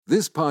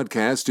This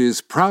podcast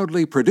is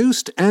proudly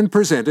produced and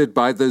presented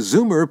by the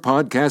Zoomer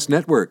Podcast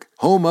Network,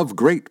 home of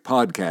great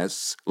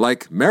podcasts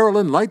like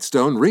Marilyn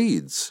Lightstone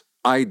Reads,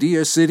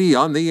 Idea City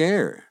on the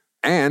Air,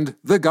 and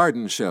The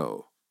Garden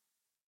Show.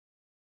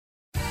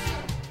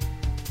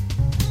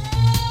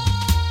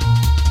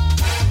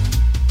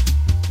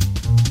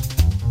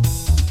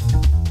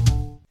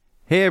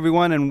 Hey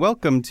everyone, and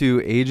welcome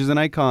to Ages and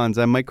Icons.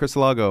 I'm Mike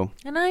Crisolago.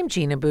 And I'm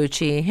Gina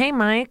Bucci. Hey,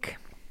 Mike.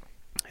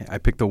 I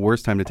picked the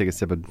worst time to take a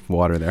sip of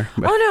water there.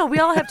 Oh, no, we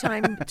all have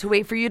time to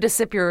wait for you to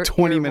sip your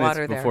 20 your minutes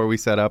water before we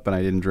set up, and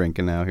I didn't drink,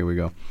 and now here we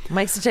go.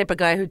 Mike's the type of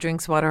guy who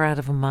drinks water out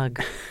of a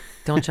mug.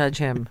 Don't judge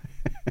him.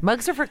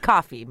 Mugs are for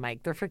coffee,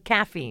 Mike. They're for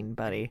caffeine,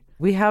 buddy.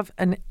 We have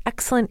an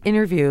excellent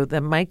interview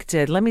that Mike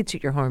did. Let me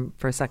toot your horn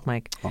for a sec,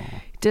 Mike. Oh.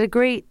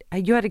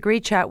 You had a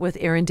great chat with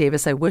Erin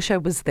Davis. I wish I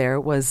was there.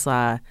 It was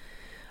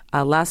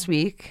last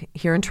week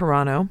here in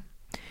Toronto.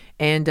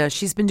 And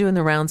she's been doing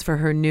the rounds for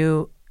her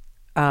new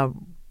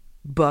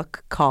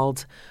book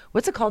called,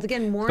 what's it called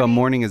again?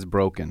 Morning is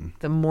Broken.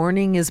 The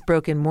Morning is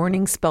Broken.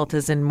 Morning spelt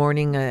as in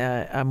mourning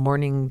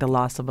the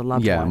loss of a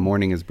loved one. Yeah,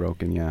 Morning is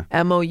Broken, yeah.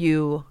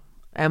 M-O-U-R.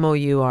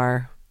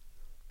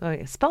 Oh,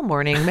 yeah, spell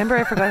morning. Remember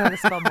I forgot how to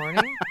spell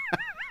morning?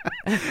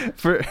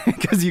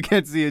 Because you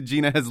can't see it,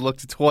 Gina has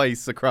looked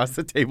twice across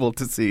the table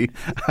to see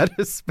how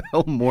to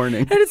spell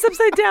morning. And it's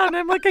upside down.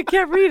 I'm like, I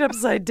can't read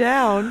upside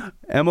down.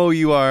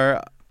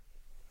 M-O-U-R-N-I-N-G,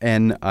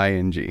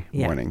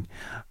 Yeah. morning.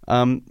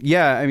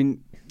 Yeah, I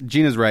mean,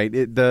 Gina's right.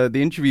 The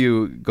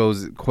interview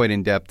goes quite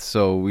in depth,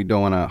 so we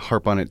don't want to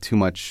harp on it too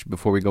much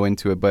before we go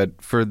into it. But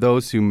for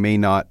those who may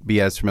not be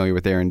as familiar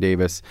with Erin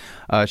Davis,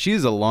 she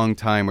is a long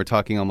time. We're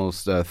talking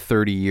almost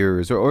 30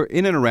 years, or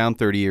in and around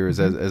 30 years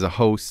as a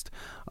host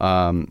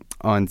on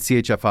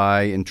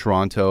CHFI in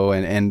Toronto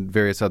and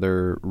various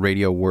other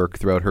radio work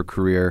throughout her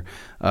career.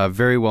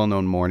 Very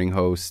well-known morning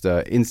host,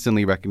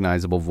 instantly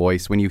recognizable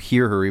voice. When you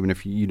hear her, even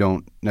if you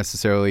don't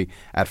necessarily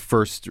at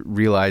first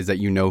realize that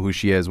you know who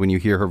she is, when you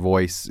hear her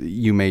voice,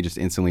 you may just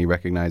instantly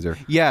recognize her.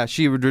 Yeah,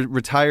 she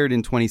retired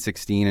in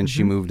 2016 and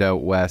she moved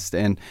out west.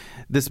 And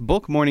this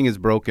book, Morning is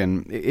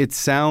Broken, it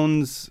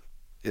sounds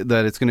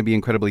that it's going to be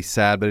incredibly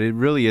sad, but it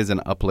really is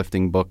an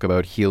uplifting book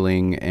about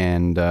healing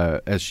and,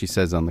 as she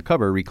says on the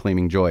cover,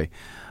 reclaiming joy.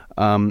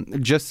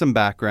 Just some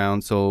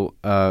background. So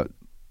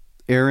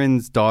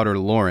Erin's daughter,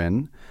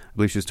 Lauren, I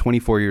believe she was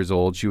 24 years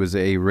old. She was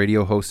a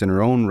radio host in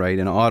her own right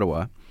in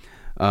Ottawa.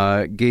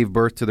 Gave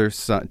birth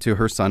to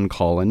her son,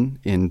 Colin,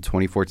 in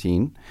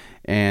 2014.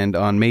 And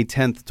on May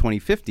 10th,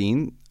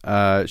 2015,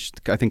 I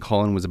think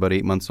Colin was about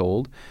 8 months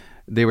old,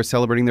 they were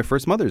celebrating their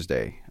first Mother's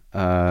Day.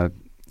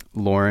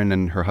 Lauren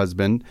and her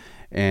husband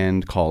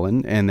and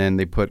Colin, and then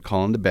they put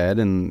Colin to bed,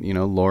 and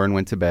Lauren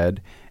went to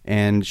bed,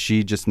 and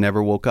she just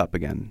never woke up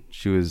again.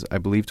 She was, I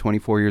believe,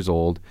 24 years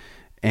old,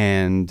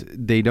 and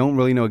they don't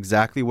really know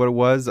exactly what it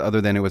was,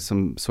 other than it was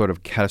some sort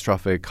of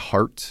catastrophic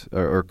heart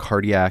or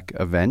cardiac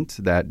event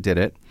that did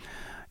it.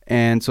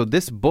 And so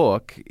this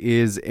book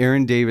is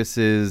Erin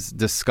Davis's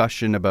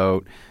discussion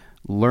about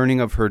learning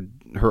of her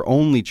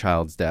only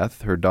child's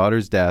death, her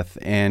daughter's death,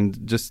 and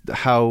just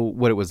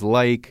what it was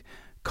like,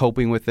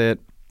 coping with it,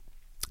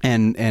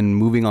 and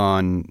moving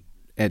on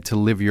to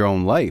live your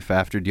own life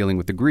after dealing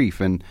with the grief.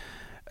 And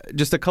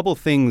just a couple of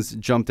things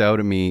jumped out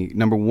at me.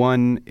 Number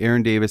one,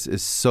 Erin Davis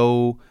is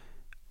so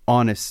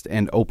honest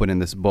and open in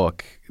this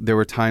book. There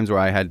were times where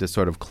I had to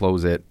sort of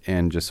close it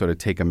and just sort of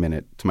take a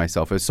minute to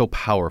myself. It was so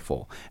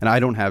powerful. And I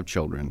don't have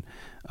children,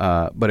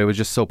 but it was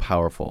just so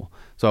powerful.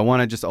 So I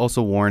want to just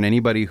also warn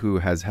anybody who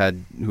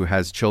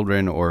has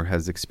children or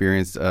has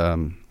experienced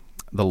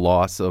the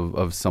loss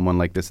of someone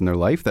like this in their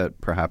life,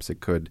 that perhaps it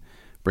could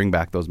bring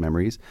back those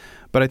memories.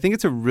 But I think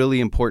it's a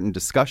really important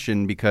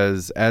discussion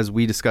because, as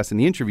we discussed in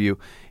the interview,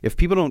 if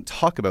people don't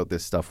talk about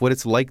this stuff, what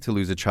it's like to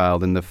lose a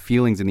child and the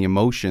feelings and the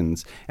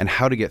emotions and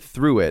how to get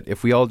through it,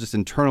 if we all just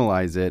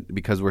internalize it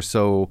because we're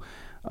so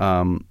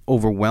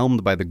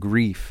overwhelmed by the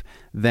grief,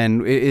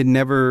 then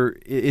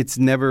it's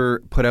never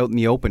put out in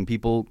the open.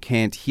 People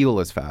can't heal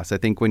as fast. I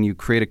think when you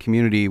create a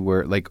community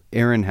where, like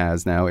Erin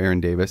has now,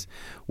 Erin Davis,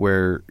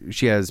 where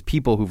she has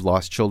people who've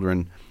lost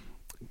children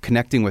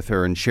connecting with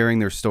her and sharing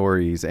their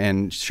stories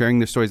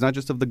not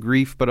just of the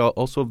grief, but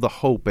also of the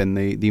hope and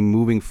the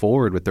moving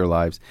forward with their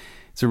lives.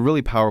 It's a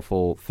really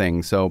powerful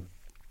thing. So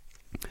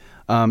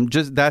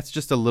that's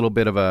just a little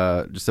bit of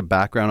a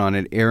background on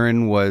it.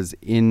 Erin was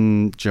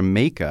in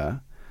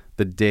Jamaica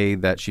the day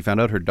that she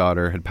found out her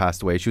daughter had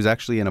passed away. She was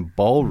actually in a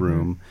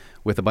ballroom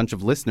with a bunch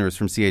of listeners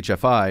from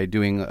CHFI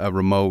doing a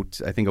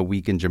remote, I think a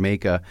week in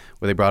Jamaica,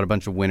 where they brought a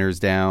bunch of winners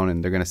down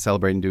and they're going to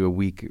celebrate and do a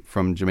week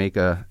from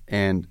Jamaica.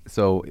 And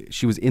so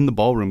she was in the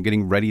ballroom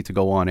getting ready to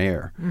go on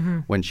air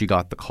when she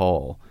got the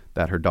call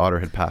that her daughter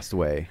had passed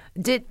away.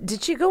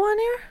 Did she go on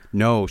air?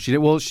 No, she did.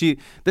 Well, this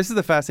is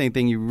the fascinating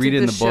thing. You read Did it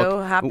in the the book.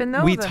 show happen,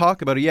 though? We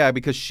talk about it, yeah,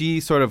 because she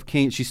sort of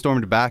she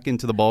stormed back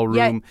into the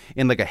ballroom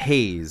in like a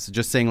haze,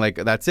 just saying like,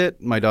 that's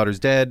it, my daughter's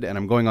dead, and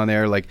I'm going on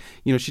there. Like,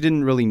 she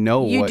didn't really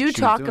know You what do she was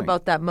talk doing.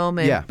 about that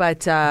moment,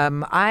 but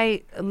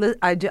I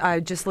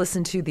just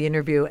listened to the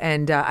interview,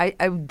 and I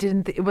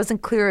didn't. It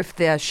wasn't clear if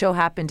the show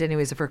happened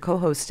anyways, if her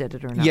co-host did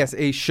it or not. Yes,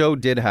 a show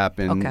did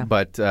happen,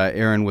 but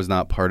Erin was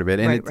not part of it.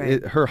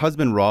 And her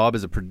husband Rob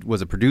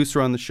was a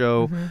producer on the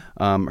show.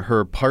 Mm-hmm.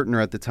 Her partner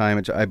at the time,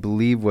 which I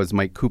believe was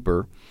Mike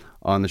Cooper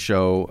on the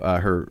show,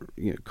 her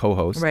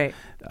co-host,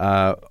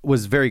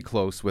 was very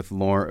close with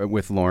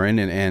Lauren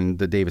and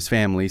the Davis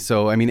family.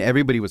 So I mean,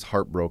 everybody was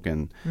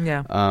heartbroken.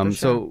 Yeah. Sure.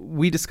 So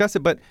we discussed it,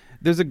 but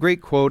there's a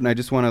great quote, and I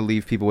just want to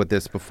leave people with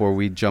this before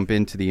we jump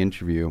into the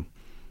interview.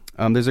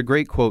 There's a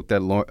great quote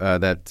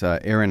that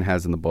Erin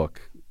has in the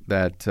book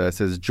that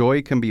says,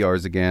 "Joy can be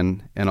ours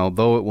again, and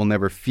although it will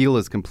never feel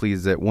as complete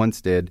as it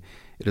once did,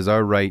 it is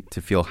our right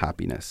to feel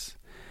happiness."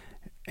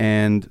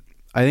 And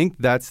I think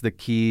that's the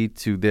key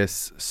to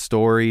this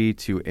story,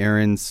 to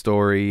Erin's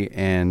story,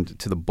 and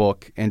to the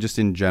book, and just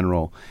in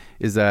general,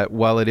 is that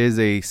while it is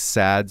a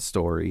sad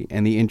story,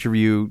 and the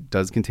interview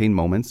does contain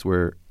moments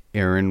where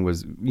Erin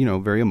was,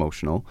 very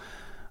emotional.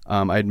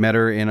 I'd met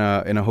her in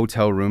a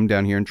hotel room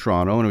down here in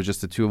Toronto, and it was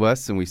just the two of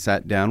us, and we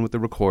sat down with the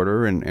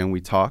recorder and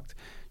we talked.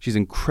 She's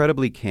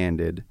incredibly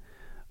candid,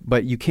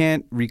 but you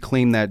can't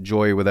reclaim that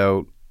joy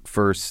without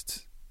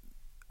first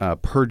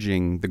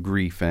purging the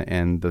grief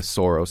and the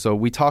sorrow. So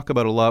we talk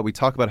about a lot. We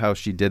talk about how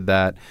she did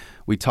that.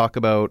 We talk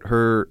about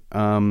her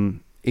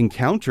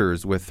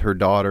encounters with her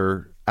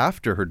daughter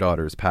after her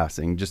daughter's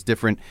passing, just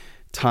different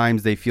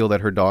times they feel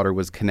that her daughter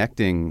was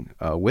connecting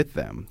with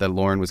them, that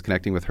Lauren was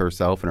connecting with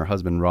herself and her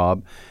husband,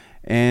 Rob.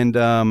 And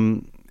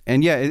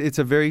yeah, it's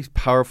a very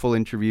powerful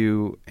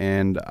interview,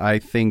 and I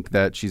think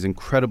that she's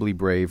incredibly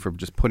brave for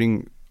just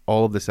putting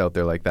all of this out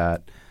there like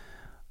that.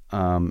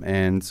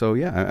 And so,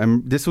 yeah,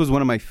 this was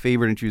one of my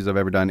favorite interviews I've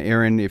ever done.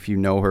 Erin, if you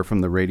know her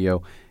from the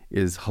radio,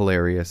 is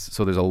hilarious.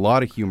 So there's a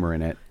lot of humor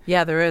in it.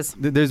 Yeah, there is.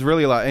 There's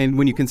really a lot. And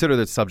when you consider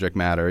the subject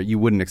matter, you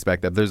wouldn't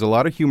expect that. There's a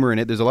lot of humor in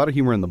it. There's a lot of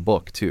humor in the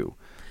book, too.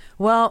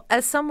 Well,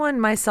 as someone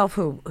myself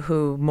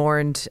who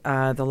mourned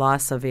the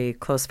loss of a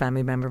close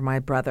family member, my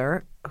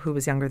brother, who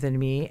was younger than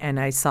me, and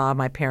I saw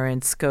my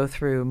parents go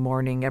through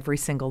mourning every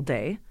single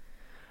day,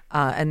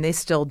 and they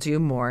still do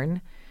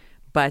mourn,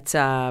 but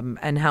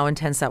and how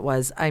intense that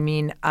was. I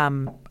mean,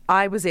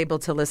 I was able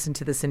to listen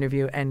to this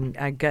interview, and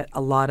I get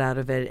a lot out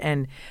of it,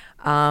 and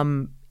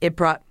it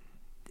brought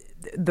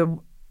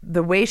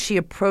the way she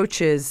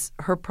approaches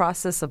her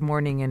process of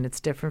mourning, and it's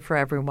different for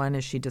everyone,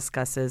 as she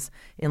discusses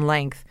in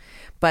length,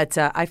 but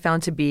I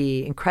found to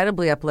be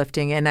incredibly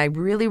uplifting, and I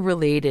really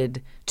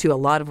related to a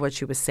lot of what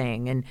she was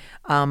saying. And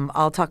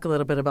I'll talk a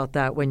little bit about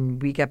that when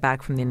we get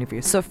back from the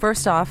interview. So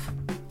first off,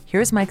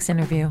 here's Mike's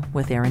interview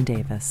with Erin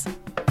Davis.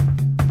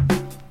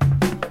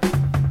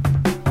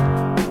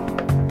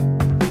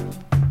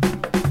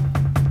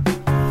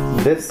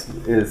 This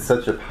is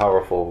such a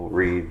powerful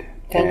read.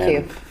 Thank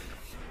you.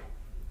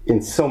 In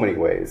so many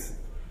ways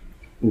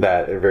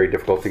that are very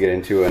difficult to get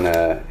into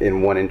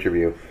in one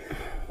interview.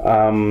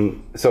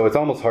 So it's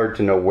almost hard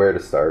to know where to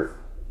start.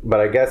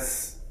 But I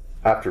guess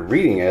after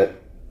reading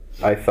it,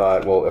 I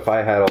thought, well, if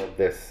I had all of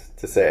this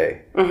to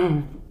say,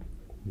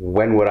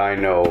 when would I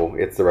know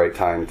it's the right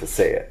time to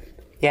say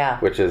it? Yeah.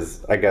 Which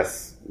is, I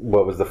guess,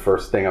 what was the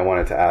first thing I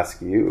wanted to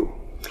ask you?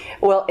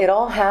 Well, it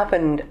all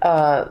happened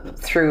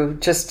through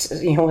just,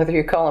 whether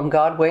you call them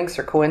God winks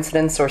or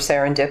coincidence or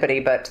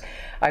serendipity, but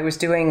I was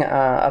doing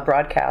a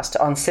broadcast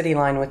on City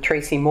Line with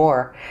Tracy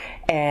Moore,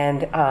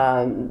 and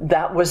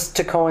that was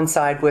to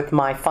coincide with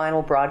my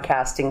final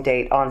broadcasting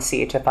date on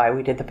CHFI.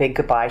 We did the big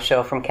goodbye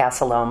show from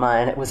Casa Loma,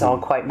 and it was all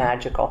quite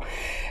magical.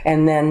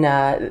 And then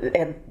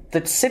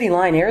the City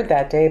Line aired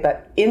that day,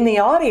 but in the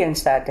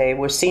audience that day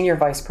was Senior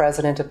Vice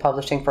President of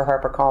Publishing for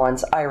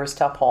HarperCollins, Iris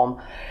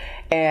Tupholm.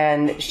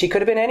 And she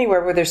could have been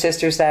anywhere with her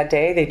sisters that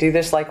day. They do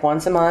this like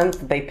once a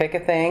month. They pick a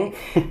thing.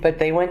 But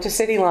they went to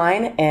City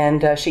Line,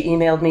 and she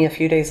emailed me a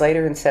few days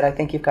later and said, I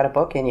think you've got a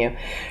book in you.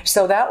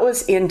 So that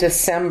was in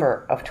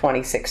December of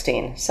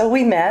 2016. So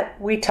we met,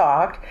 we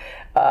talked.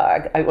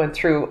 I went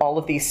through all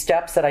of these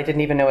steps that I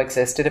didn't even know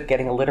existed, of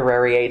getting a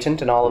literary agent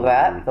and all of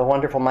that. The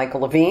wonderful Michael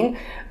Levine.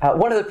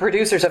 One of the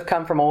producers of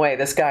Come From Away.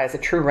 This guy is a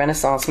true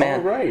Renaissance man.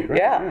 Oh, right.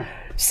 Yeah.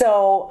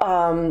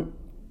 So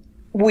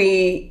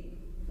we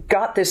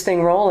got this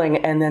thing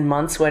rolling, and then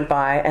months went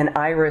by, and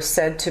Iris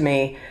said to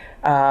me,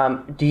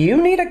 do you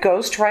need a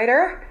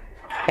ghostwriter?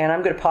 And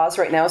I'm going to pause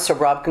right now so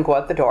Rob can go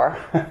out the door.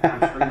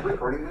 Are you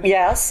recording this?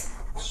 Yes.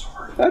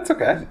 Sorry. That's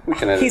okay. We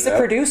can edit He's a that.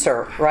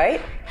 producer, right?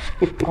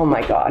 Oh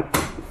my God.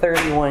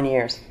 31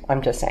 years.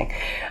 I'm just saying.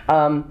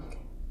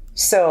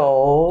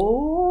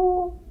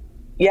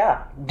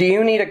 Yeah, do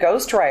you need a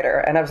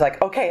ghostwriter? And I was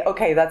like,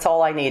 okay, that's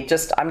all I need.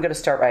 I'm going to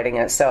start writing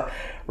it. So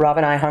Rob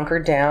and I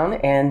hunkered down,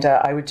 and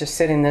I would just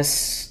sit in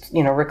this,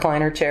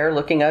 recliner chair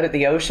looking out at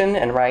the ocean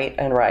and write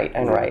and write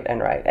and write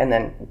and write. And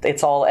then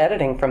it's all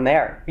editing from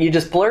there. You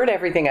just blurt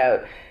everything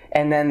out,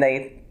 and then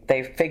they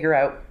they figure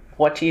out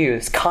what to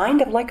use,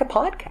 kind of like a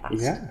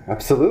podcast. Yeah,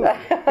 absolutely.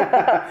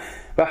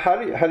 But how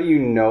do you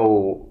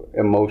know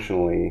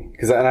emotionally?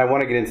 And I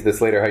want to get into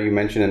this later. How you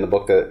mentioned in the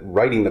book that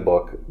writing the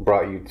book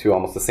brought you to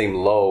almost the same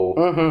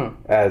low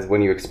as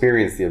when you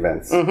experienced the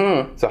events.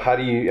 So how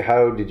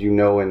did you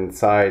know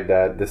inside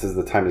that this is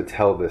the time to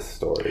tell this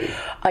story?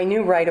 I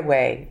knew right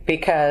away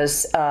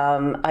because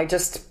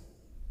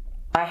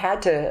I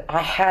had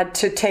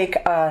to take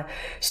a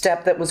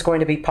step that was going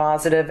to be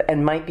positive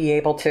and might be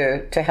able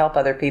to help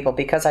other people,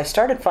 because I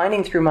started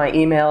finding through my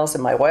emails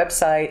and my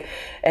website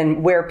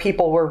and where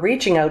people were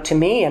reaching out to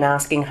me and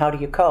asking, how do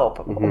you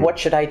cope? What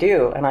should I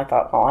do? And I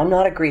thought, well, I'm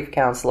not a grief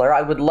counselor.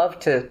 I would love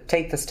to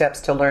take the steps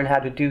to learn how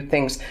to do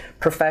things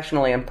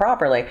professionally and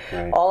properly.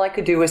 Right. All I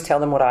could do was tell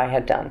them what I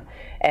had done.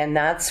 And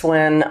that's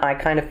when I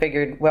kind of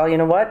figured, well, you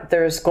know what?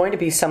 There's going to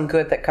be some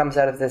good that comes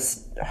out of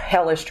this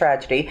hellish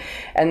tragedy.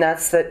 And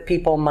that's that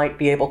people might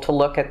be able to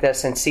look at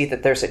this and see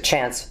that there's a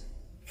chance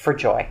for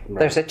joy. Right.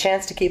 There's a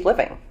chance to keep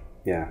living.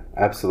 Yeah,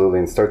 absolutely.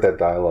 And start that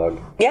dialogue.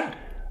 Yeah.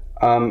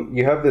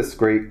 You have this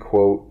great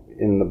quote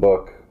in the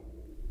book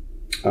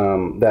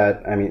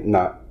that, I mean,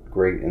 not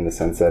great in the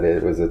sense that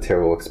it was a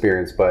terrible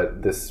experience,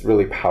 but this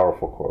really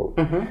powerful quote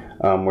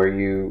where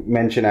you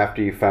mention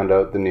after you found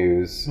out the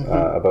news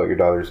about your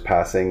daughter's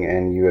passing,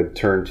 and you had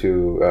turned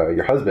to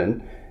your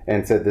husband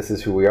and said, this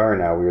is who we are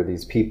now. We are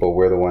these people.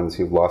 We're the ones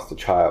who've lost a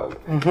child.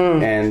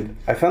 And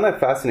I found that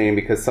fascinating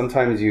because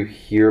sometimes you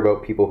hear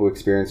about people who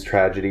experience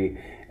tragedy,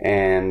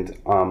 and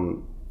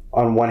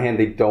on one hand,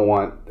 they don't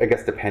want, I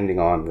guess depending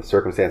on the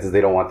circumstances,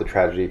 they don't want the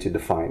tragedy to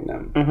define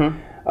them.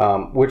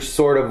 Which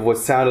sort of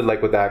sounded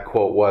like what that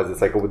quote was.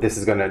 It's like, oh, this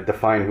is going to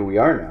define who we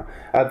are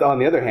now. On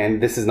the other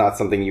hand, this is not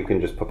something you can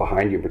just put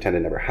behind you and pretend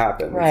it never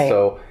happened. Right.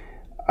 So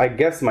I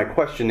guess my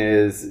question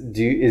is,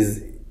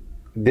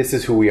 this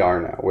is who we are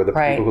now. We're the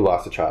people who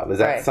lost a child. Is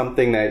that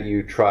something that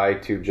you try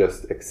to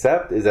just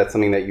accept? Is that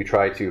something that you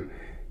try to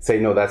say,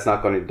 no, that's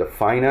not going to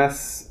define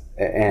us,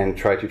 and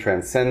try to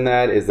transcend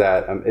that? Is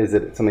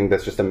it something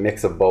that's just a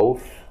mix of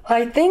both?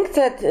 I think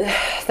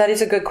that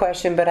is a good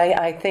question, but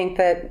I think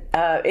that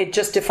it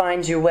just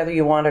defines you whether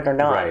you want it or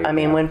not. Right, I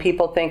mean, when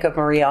people think of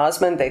Marie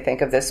Osmond, they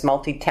think of this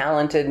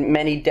multi-talented,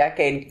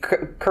 many-decade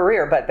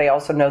career, but they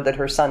also know that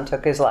her son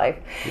took his life.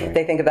 Right.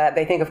 They think of that.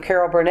 They think of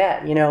Carol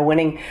Burnett,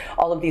 winning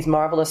all of these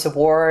marvelous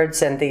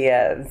awards and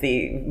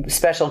the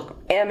special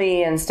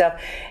Emmy and stuff.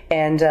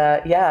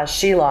 And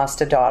she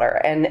lost a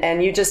daughter. And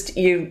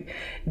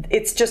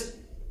it's just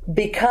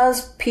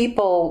because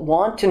people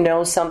want to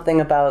know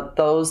something about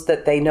those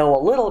that they know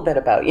a little bit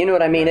about. You know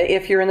what I mean?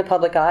 If you're in the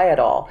public eye at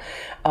all,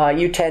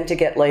 you tend to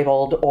get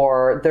labeled,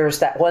 or there's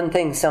that one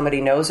thing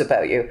somebody knows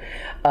about you.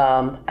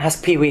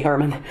 Ask Pee Wee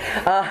Herman.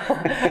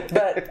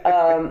 But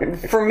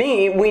for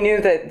me, we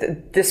knew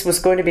that this was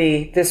going to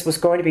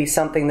be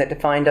something that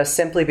defined us,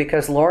 simply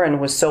because Lauren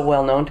was so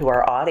well known to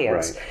our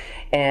audience.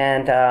 Right.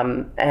 And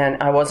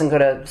I wasn't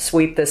going to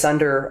sweep this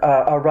under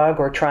a rug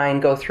or try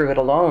and go through it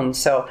alone.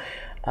 So.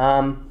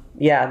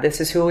 This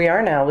is who we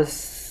are now.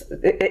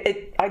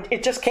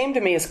 It just came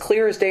to me as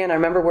clear as day, and I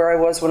remember where I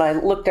was when I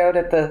looked out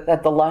at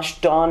the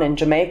lush dawn in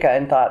Jamaica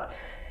and thought,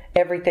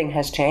 everything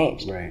has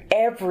changed. Right.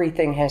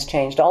 Everything has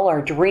changed. All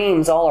our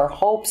dreams, all our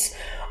hopes,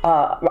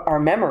 our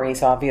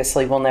memories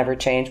obviously will never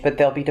change, but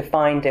they'll be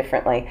defined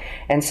differently.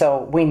 And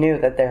so we knew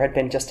that there had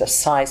been just a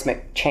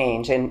seismic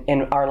change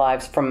in our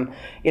lives from,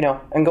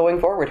 and going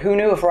forward. Who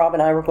knew if Rob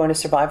and I were going to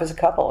survive as a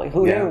couple?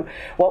 Who knew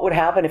what would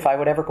happen if I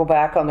would ever go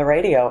back on the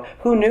radio?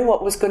 Who knew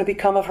what was going to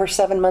become of her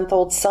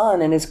 7-month-old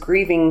son and his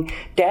grieving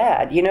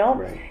dad,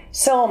 Right.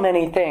 So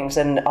many things.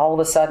 And all of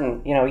a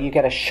sudden, you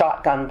get a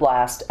shotgun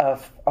blast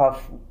of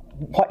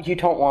what you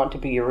don't want to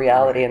be your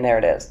reality, right. And there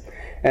it is.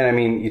 And I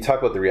mean, you talk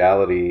about the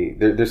reality.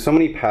 There's so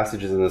many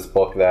passages in this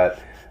book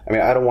that,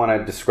 I don't want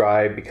to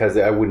describe because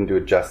I wouldn't do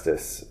it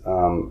justice,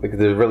 because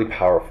they're really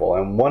powerful.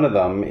 And one of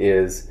them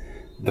is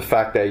the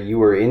fact that you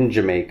were in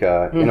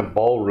Jamaica in a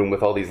ballroom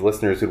with all these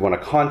listeners who'd won a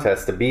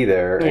contest to be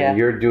there, and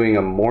you're doing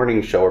a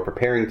morning show or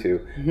preparing to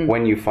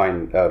when you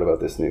find out about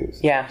this news.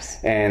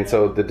 Yes. And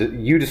so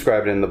you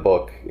describe it in the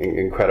book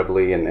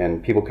incredibly,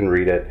 and people can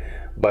read it.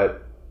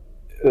 But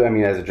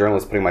as a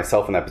journalist, putting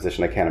myself in that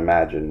position, I can't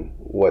imagine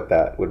what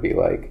that would be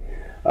like.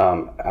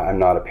 I'm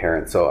not a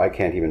parent, so I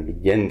can't even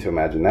begin to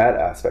imagine that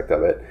aspect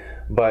of it.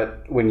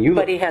 But when you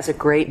But he has a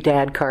great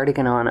dad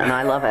cardigan on, and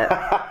I love it.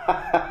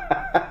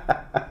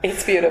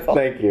 It's beautiful.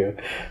 Thank you.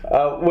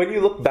 When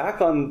you look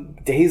back on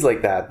days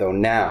like that, though,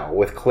 now,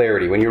 with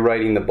clarity, when you're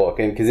writing the book,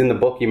 and because in the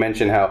book you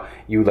mention how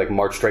you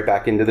marched right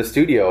back into the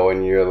studio,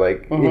 and you're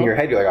in your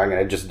head, you're like, I'm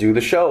going to just do the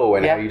show,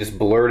 and how you just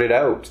blurted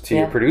out to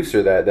your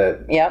producer that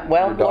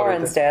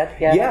Lauren's dad.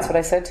 Yeah, that's what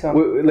I said to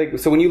him.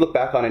 So when you look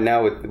back on it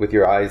now with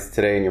your eyes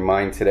today and your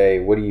mind today,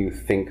 what do you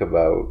think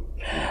about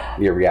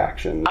your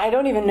reaction? I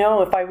don't even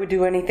know if I would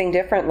do anything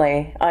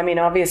differently.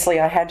 Obviously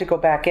I had to go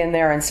back in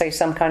there and say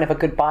some kind of a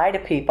goodbye to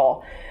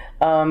people.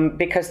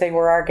 because they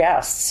were our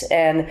guests.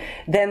 And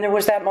then there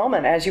was that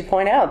moment, as you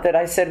point out, that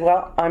I said,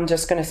 well, I'm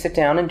just going to sit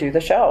down and do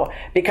the show.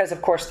 Because,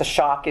 of course, the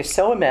shock is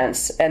so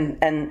immense.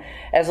 And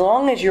as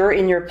long as you're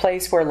in your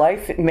place where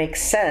life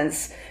makes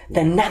sense,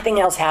 then nothing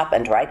else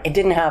happened, right? It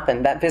didn't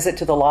happen. That visit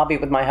to the lobby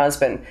with my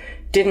husband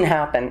didn't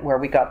happen where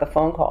we got the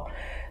phone call.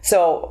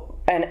 So...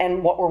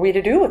 And what were we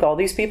to do with all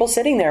these people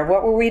sitting there?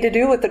 What were we to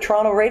do with the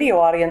Toronto radio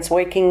audience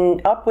waking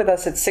up with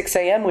us at 6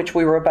 a.m., which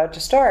we were about to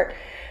start?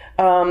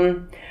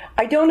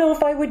 I don't know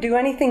if I would do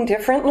anything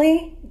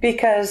differently,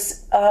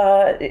 because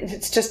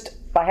it's just,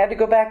 I had to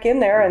go back in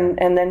there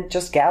and then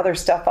just gather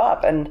stuff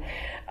up. And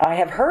I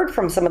have heard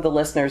from some of the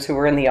listeners who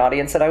were in the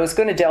audience that I was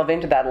going to delve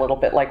into that a little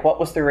bit, like what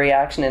was the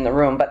reaction in the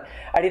room, but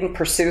I didn't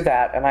pursue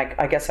that, and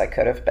I guess I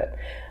could have, but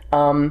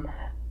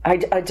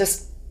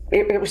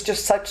it was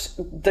just such,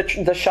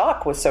 the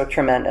shock was so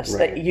tremendous,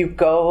 right, that you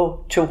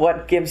go to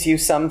what gives you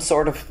some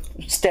sort of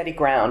steady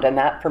ground. And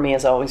that for me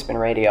has always been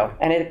radio.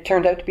 And it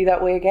turned out to be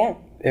that way again.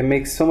 It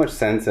makes so much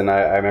sense. And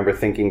I remember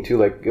thinking too,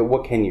 like,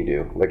 what can you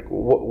do? Like,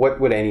 what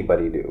would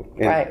anybody do?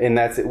 And, right. And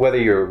that's whether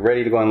you're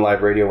ready to go on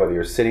live radio, whether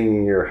you're sitting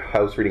in your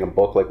house reading a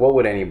book, like what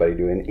would anybody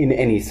do in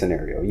any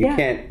scenario?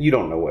 You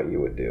don't know what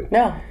you would do.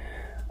 No.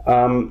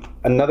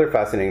 Another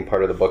fascinating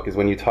part of the book is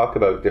when you talk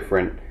about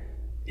different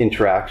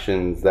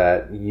interactions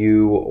that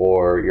you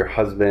or your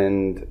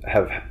husband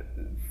have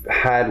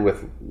had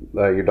with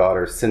your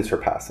daughter since her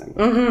passing.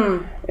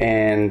 Mm-hmm.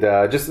 And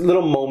just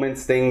little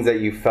moments, things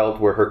that you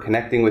felt were her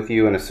connecting with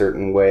you in a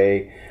certain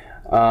way.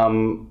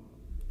 Do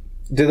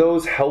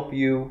those help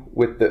you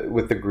with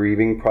the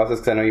grieving process?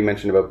 Because I know you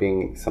mentioned about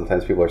being,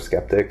 sometimes people are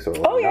skeptics or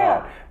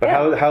not. But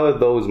how have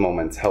those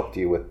moments helped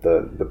you with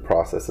the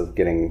process of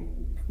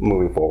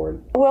moving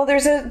forward? Well,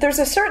 there's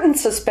a certain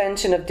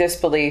suspension of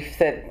disbelief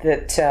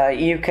that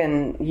you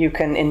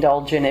can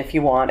indulge in if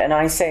you want, and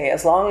I say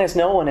as long as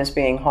no one is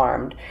being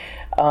harmed,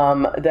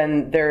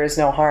 then there is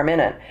no harm in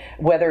it.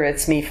 Whether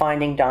it's me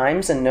finding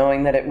dimes and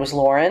knowing that it was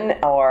Lauren,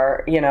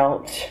 or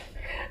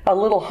a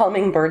little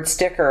hummingbird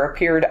sticker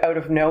appeared out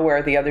of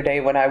nowhere the other day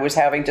when I was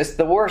having just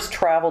the worst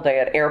travel day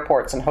at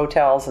airports and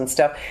hotels and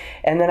stuff.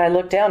 And then I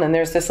looked down and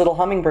there's this little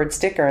hummingbird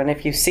sticker. And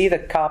if you see the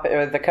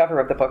cover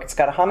of the book, it's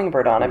got a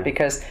hummingbird on it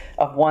because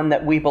of one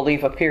that we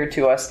believe appeared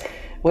to us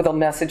with a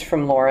message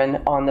from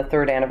Lauren on the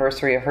 3rd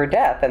anniversary of her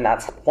death. And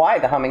that's why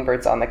the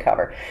hummingbird's on the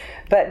cover.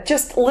 But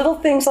just little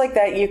things like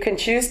that, you can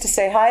choose to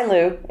say, hi,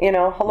 Lou,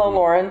 hello,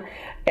 Lauren,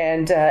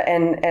 and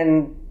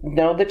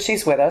know that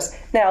she's with us.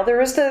 Now, there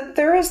is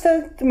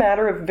the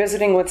matter of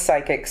visiting with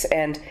psychics,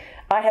 and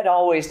I had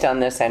always done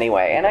this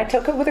anyway, and I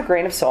took it with a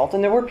grain of salt,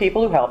 and there were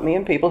people who helped me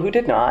and people who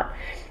did not.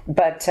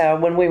 But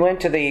when we went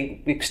to the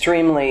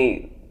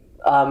extremely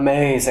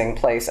amazing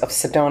place of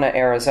Sedona,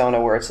 Arizona,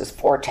 where it's just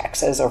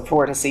vortexes or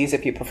vortices,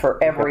 if you prefer,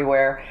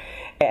 everywhere,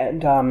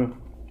 and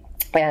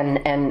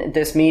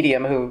this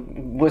medium who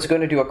was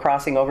going to do a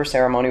crossing over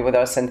ceremony with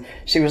us, and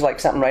she was like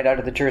something right out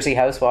of the Jersey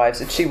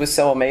Housewives, and she was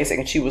so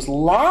amazing, and she was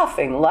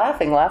laughing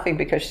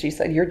because she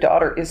said, your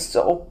daughter is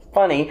so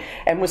funny,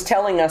 and was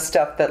telling us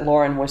stuff that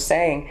Lauren was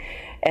saying.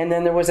 And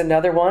then there was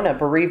another one, a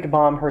bereaved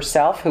mom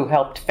herself, who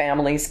helped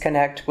families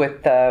connect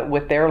with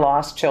their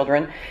lost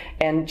children,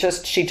 and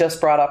she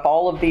just brought up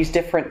all of these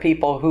different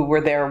people who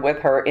were there with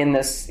her in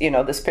this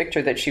this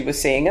picture that she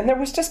was seeing, and there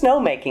was just no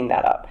making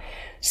that up.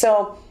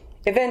 So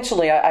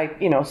eventually, I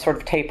sort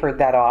of tapered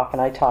that off,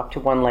 and I talk to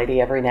one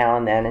lady every now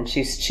and then, and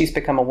she's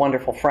become a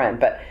wonderful friend.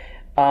 But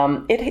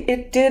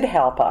it did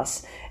help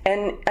us.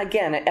 And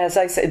again, as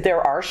I said, there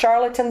are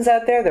charlatans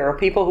out there. There are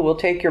people who will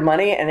take your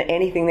money and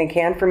anything they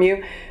can from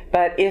you.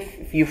 But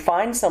if you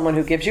find someone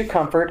who gives you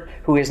comfort,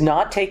 who is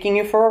not taking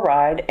you for a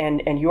ride,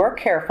 and you are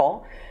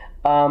careful,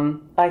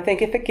 I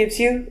think if it gives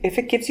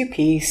you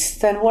peace,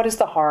 then what is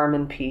the harm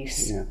in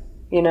peace?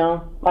 Yeah.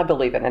 I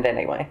believe in it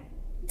anyway.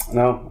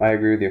 No, I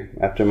agree with you.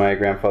 After my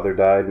grandfather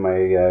died,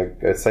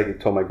 my psychic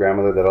told my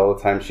grandmother that all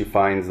the time she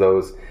finds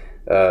those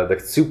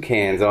the soup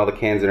cans and all the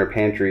cans in her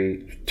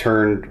pantry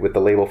turned with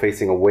the label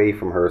facing away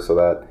from her, so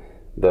that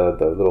the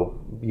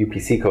little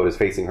UPC code is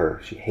facing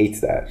her. She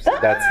hates that. She's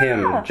like, that's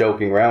him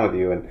joking around with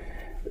you, and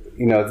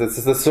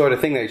it's the sort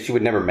of thing that she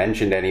would never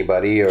mention to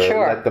anybody or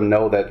let them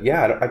know that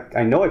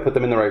I know I put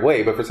them in the right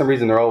way, but for some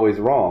reason they're always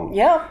wrong.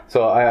 Yeah.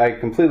 So I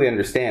completely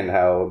understand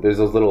how there's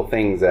those little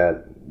things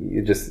that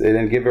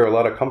and give her a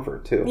lot of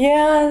comfort too.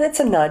 Yeah,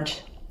 that's a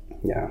nudge.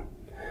 Yeah.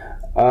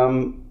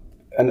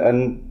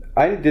 And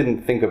I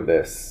didn't think of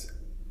this,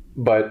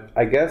 but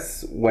I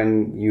guess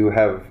when you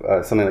have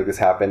something like this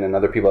happen and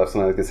other people have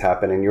something like this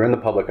happen and you're in the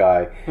public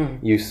eye,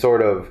 you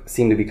sort of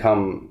seem to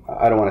become,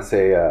 I don't want to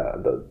say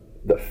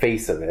the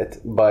face of it,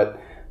 but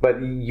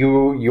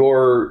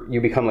you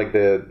become like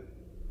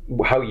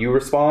how you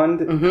respond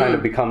kind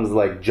of becomes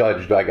like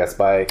judged, I guess,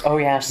 by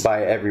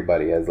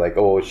everybody as like,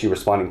 oh, is she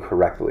responding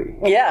correctly?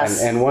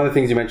 Yes. And one of the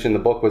things you mentioned in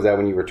the book was that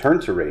when you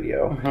returned to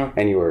radio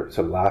and you were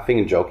sort of laughing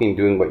and joking,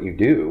 doing what you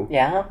do,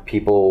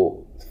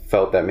 people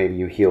felt that maybe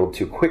you healed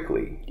too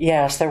quickly.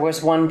 Yes, there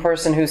was one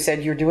person who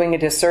said, you're doing a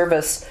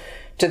disservice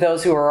to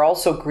those who are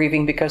also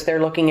grieving because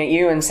they're looking at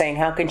you and saying,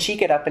 how can she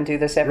get up and do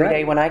this every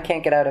day when I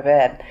can't get out of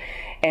bed?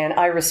 And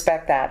I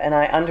respect that and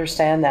I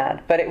understand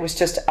that. But it was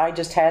just, I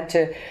just had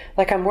to,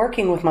 like, I'm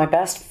working with my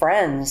best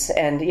friends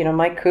and, you know,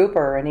 Mike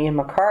Cooper and Ian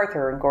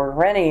MacArthur and Gordon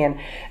Rennie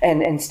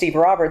and Steve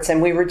Roberts.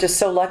 And we were just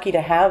so lucky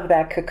to have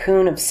that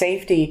cocoon of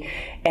safety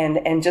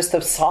and just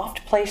a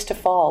soft place to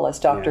fall, as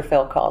Dr.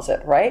 Phil calls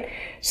it, right?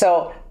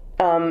 So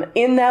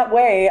in that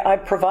way, I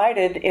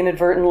provided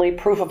inadvertently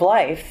proof of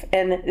life.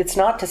 And it's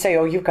not to say,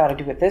 oh, you've got to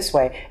do it this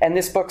way. And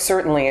this book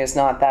certainly is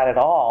not that at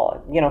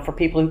all. You know, for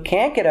people who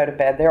can't get out of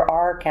bed, there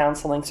are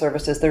counseling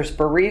services, there's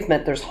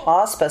bereavement, there's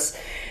hospice.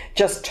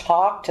 Just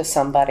talk to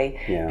somebody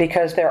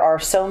because there are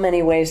so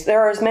many ways.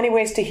 There are as many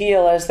ways to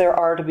heal as there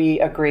are to be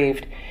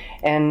aggrieved.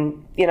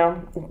 And, you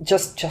know,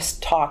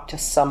 just talk to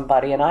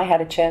somebody. And I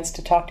had a chance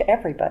to talk to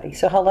everybody.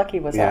 So how lucky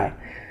was I?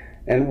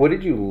 And what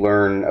did you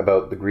learn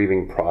about the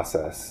grieving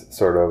process,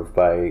 sort of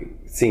by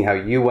seeing how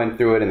you went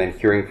through it and then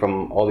hearing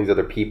from all these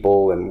other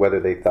people and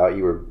whether they thought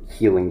you were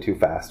healing too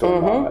fast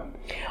or not?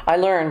 I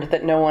learned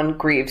that no one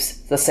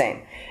grieves the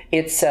same.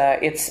 It's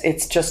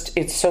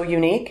so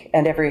unique,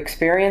 and every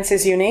experience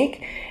is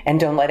unique, and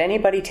don't let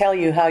anybody tell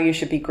you how you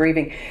should be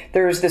grieving.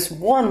 There's this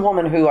one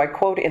woman who I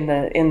quote in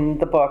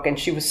the book, and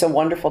she was so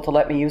wonderful to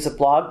let me use a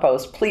blog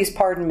post. Please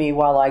pardon me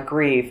while I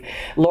grieve.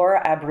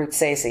 Laura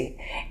Abruzzese.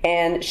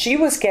 And she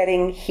was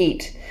getting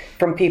heat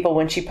from people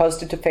when she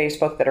posted to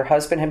Facebook that her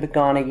husband had been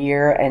gone a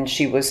year, and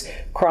she was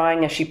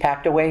crying as she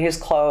packed away his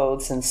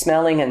clothes and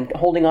smelling and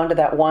holding on to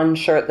that one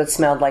shirt that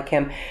smelled like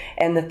him,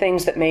 and the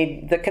things that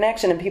made the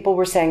connection. And people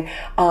were saying,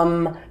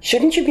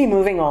 shouldn't you be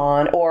moving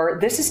on? Or,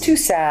 this is too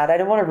sad, I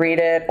don't want to read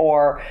it.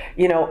 Or,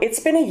 you know, it's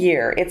been a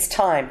year, it's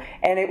time.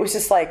 And it was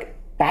just like,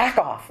 back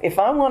off. If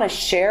I want to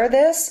share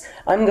this,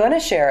 I'm going to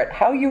share it.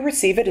 How you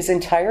receive it is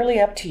entirely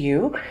up to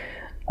you.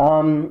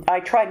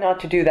 I tried not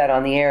to do that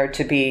on the air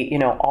to be, you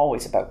know,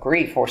 always about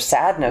grief or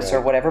sadness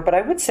or whatever, but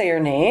I would say her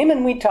name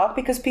and we'd talk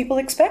because people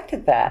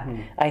expected that,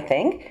 I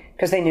think,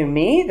 because they knew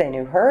me, they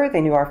knew her,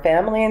 they knew our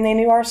family, and they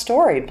knew our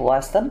story,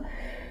 bless them.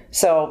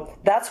 So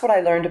that's what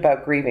I learned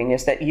about grieving,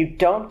 is that you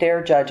don't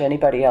dare judge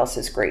anybody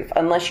else's grief.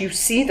 Unless you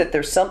see that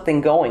there's something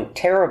going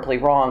terribly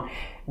wrong,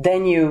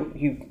 then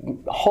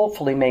you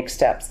hopefully make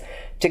steps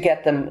to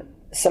get them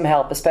some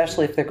help,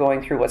 especially if they're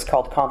going through what's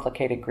called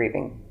complicated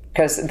grieving.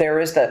 Because there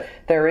is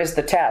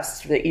the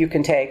test that you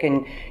can take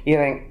and you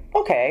think,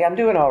 okay, I'm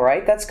doing all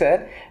right, that's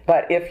good.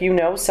 But if you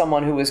know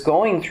someone who is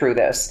going through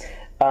this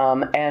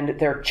and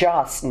they're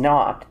just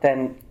not,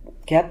 then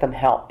get them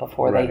help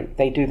before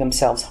they do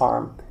themselves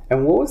harm.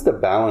 And what was the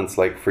balance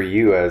like for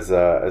you as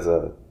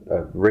a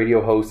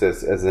radio host,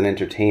 as an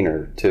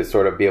entertainer, to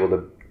sort of be able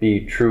to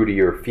be true to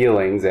your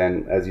feelings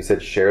and, as you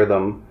said, share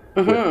them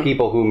with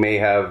people who may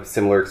have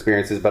similar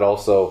experiences, but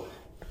also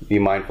be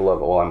mindful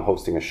of, well, I'm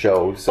hosting a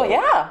show. So. Well,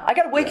 yeah, I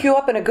got to wake you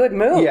up in a good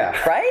mood,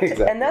 right?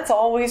 Exactly. And that's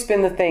always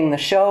been the thing. The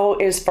show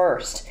is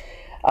first.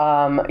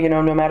 You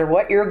know, no matter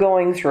what you're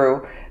going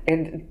through,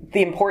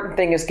 the important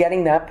thing is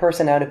getting that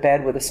person out of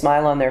bed with a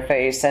smile on their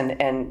face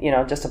and you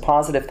know, just a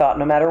positive thought,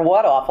 no matter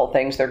what awful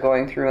things they're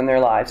going through in their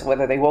lives,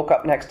 whether they woke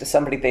up next to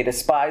somebody they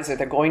despise or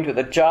they're going to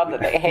the job that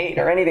they hate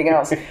or anything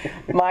else.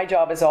 My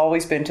job has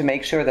always been to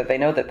make sure that they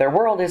know that their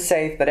world is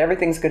safe, that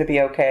everything's going to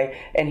be okay,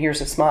 and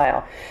here's a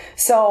smile.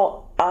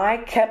 So I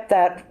kept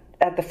that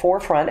at the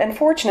forefront, and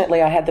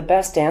fortunately I had the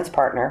best dance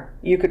partner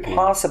you could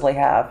possibly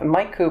have,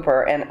 Mike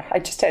Cooper, and I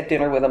just had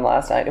dinner with him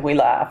last night, and we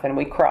laugh and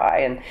we cry,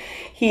 and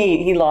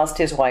he lost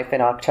his wife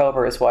in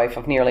October, his wife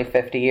of nearly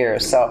 50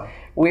 years, so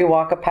we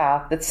walk a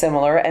path that's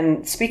similar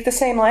and speak the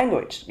same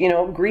language. You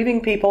know, grieving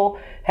people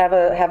have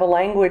a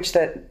language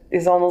that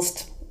is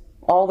almost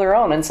all their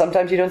own, and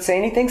sometimes you don't say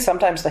anything,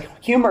 sometimes the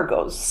humor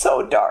goes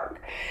so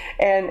dark,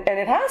 and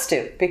it has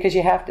to, because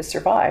you have to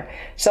survive.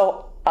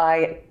 So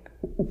I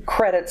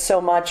credit so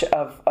much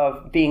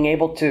of being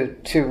able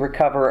to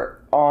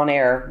recover on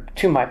air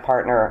to my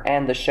partner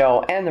and the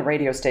show and the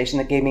radio station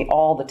that gave me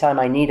all the time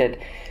I needed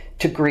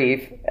to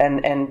grieve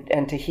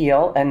and to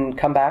heal and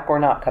come back or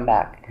not come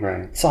back.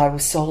 Right. So I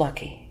was so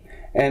lucky.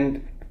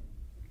 And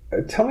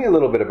tell me a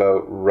little bit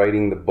about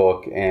writing the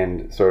book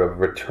and sort of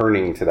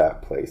returning to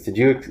that place. Did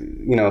you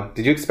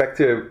expect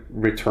to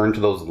return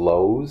to those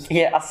lows?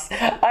 Yes.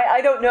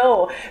 I don't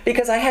know,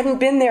 because I hadn't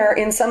been there.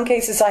 In some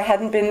cases, I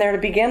hadn't been there to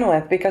begin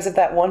with because of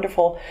that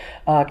wonderful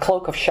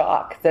cloak of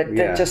shock that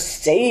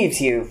just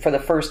saves you for the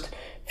first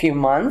few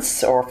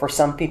months, or for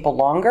some people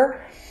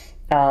longer.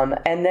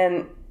 And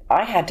then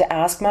I had to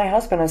ask my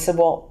husband, I said,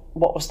 well,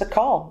 what was the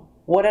call?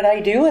 What did I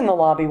do in the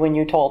lobby when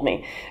you told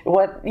me?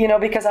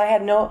 Because I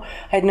had no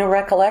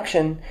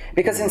recollection.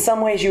 Because in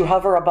some ways you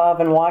hover above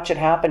and watch it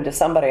happen to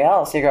somebody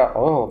else. You go,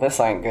 oh, this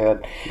ain't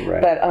good.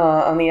 Right. But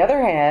on the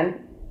other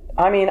hand,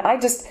 I mean,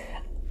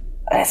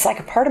 it's like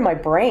a part of my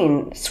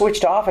brain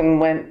switched off and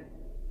went,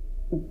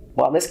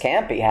 well, this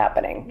can't be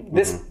happening.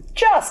 This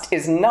just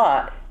is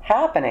not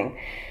happening.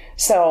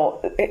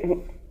 So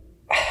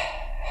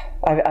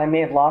I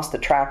may have lost the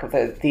track of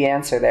the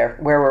answer there.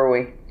 Where were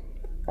we?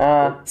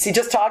 See,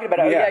 just talking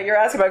about it, you're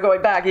asking about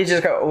going back. You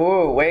just go,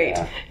 oh, wait.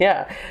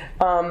 Yeah.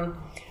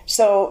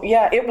 So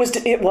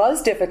it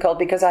was difficult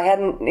because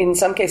in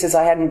some cases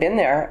I hadn't been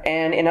there,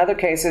 and in other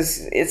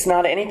cases it's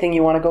not anything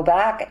you want to go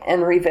back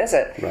and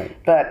revisit.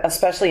 Right. But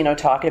especially,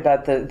 talking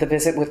about the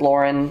visit with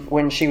Lauren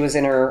when she was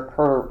in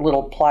her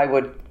little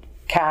plywood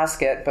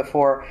casket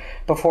before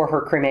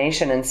her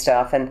cremation and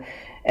stuff, and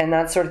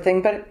that sort of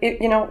thing. But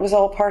it was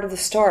all part of the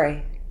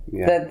story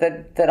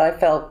that I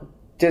felt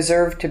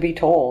deserved to be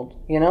told.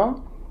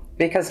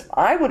 Because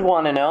I would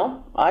want to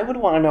know. I would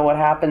want to know what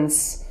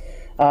happens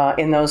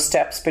in those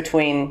steps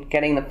between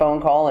getting the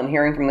phone call and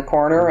hearing from the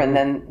coroner and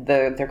then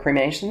the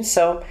cremation.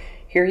 So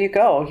here you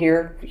go.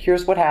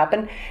 Here's what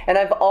happened. And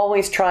I've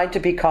always tried to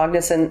be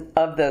cognizant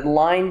of the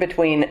line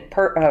between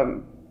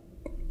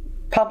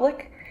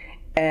public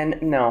and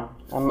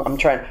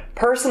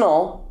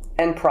personal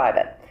and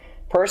private.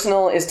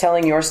 Personal is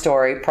telling your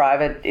story.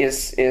 Private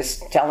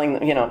is telling,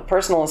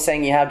 personal is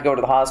saying you had to go to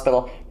the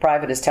hospital.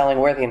 Private is telling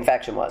where the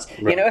infection was.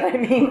 Right. You know what I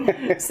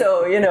mean?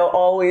 So,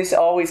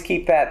 always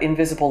keep that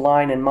invisible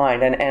line in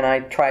mind. And I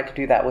tried to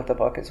do that with the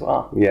book as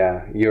well.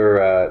 Yeah.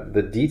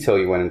 The detail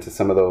you went into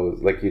some of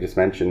those, like you just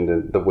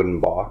mentioned, the wooden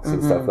box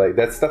and stuff like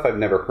that. Stuff I've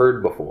never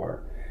heard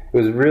before. It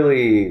was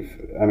really,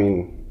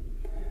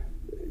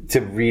 to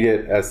read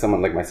it as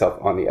someone like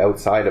myself on the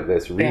outside of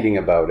this, reading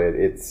about it,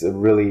 it's a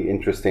really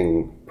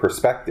interesting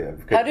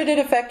perspective. How did it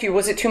affect you?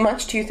 Was it too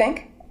much, do you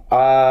think?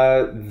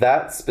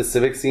 That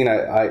specific scene,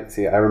 I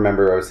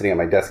remember I was sitting at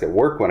my desk at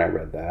work when I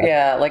read that.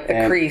 Yeah, like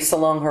the crease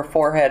along her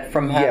forehead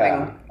from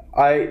having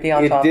the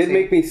autopsy. It did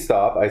make me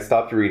stop. I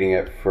stopped reading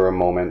it for a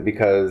moment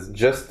because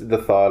just the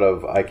thought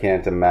of, I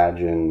can't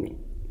imagine...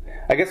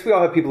 I guess we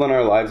all have people in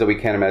our lives that we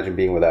can't imagine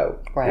being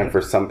without. Right. And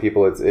for some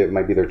people, it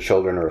might be their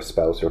children or a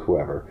spouse or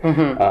whoever.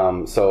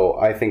 Mm-hmm. So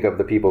I think of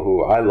the people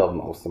who I love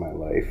most in my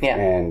life. Yeah.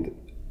 And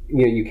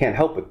you can't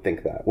help but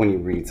think that when you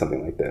read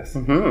something like this.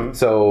 Mm-hmm.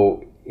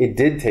 So it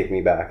did take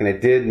me back, and it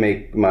did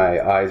make my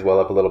eyes well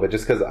up a little bit,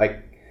 just because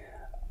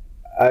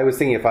I was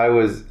thinking if I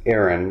was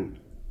Aaron,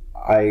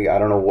 I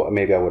don't know what,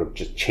 maybe I would have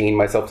just chained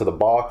myself to the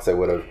box. I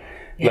would have...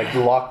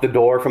 locked the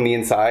door from the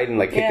inside and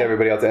kicked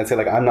everybody else and say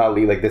I'm not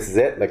leaving, this is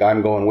it,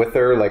 I'm going with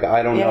her,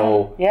 I don't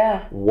know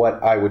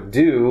what I would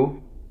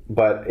do,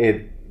 but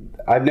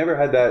I've never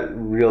had that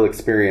real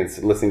experience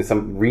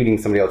reading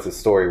somebody else's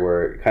story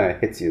where it kind of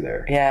hits you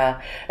there.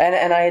 Yeah,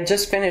 and I had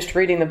just finished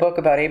reading the book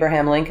about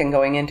Abraham Lincoln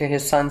going into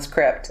his son's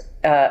crypt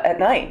at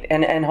night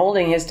and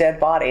holding his dead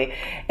body,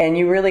 and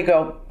you really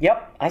go,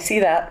 yep, I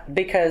see that,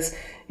 because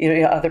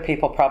other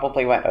people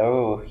probably went,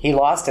 oh, he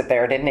lost it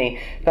there, didn't he?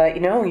 But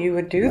you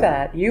would do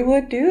that. You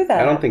would do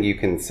that. I don't think you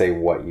can say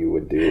what you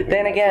would do.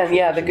 Then again,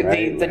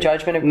 the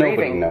judgment of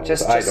grieving.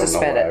 Just I don't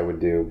suspend know what it. I would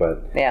do,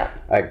 but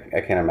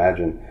I can't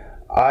imagine.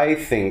 I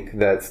think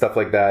that stuff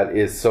like that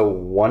is so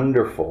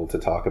wonderful to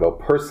talk about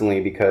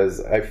personally,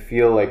 because I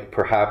feel like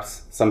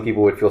perhaps some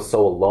people would feel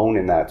so alone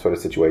in that sort of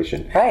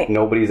situation. Right.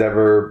 Nobody's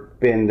ever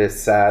been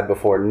this sad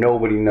before.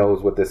 Nobody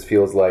knows what this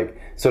feels like.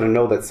 So to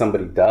know that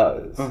somebody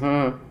does,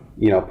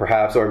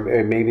 perhaps, or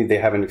maybe they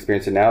haven't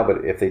experienced it now,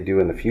 but if they do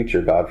in the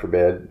future, God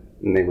forbid,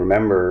 and they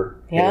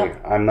remember, hey,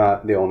 I'm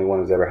not the only one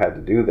who's ever had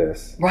to do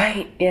this.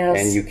 Right, yes.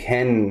 And you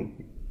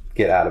can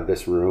get out of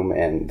this room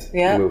and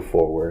move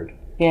forward.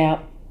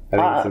 Yeah. I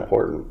think it's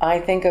important.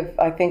 I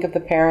think of the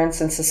parents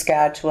in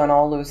Saskatchewan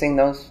all losing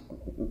those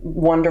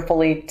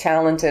wonderfully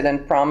talented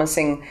and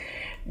promising,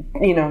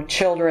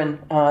 children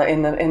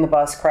in the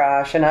bus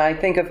crash. And I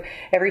think of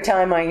every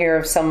time I hear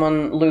of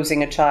someone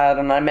losing a child,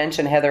 and I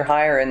mention Heather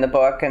Heyer in the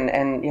book, and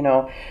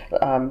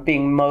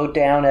being mowed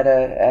down at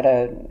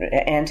a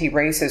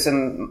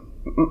anti-racism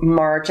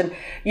march, and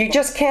you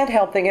just can't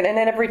help thinking. And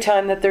then every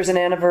time that there's an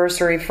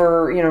anniversary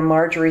for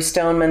Marjorie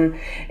Stoneman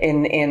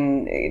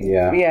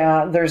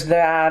there's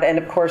that, and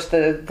of course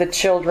the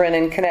children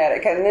in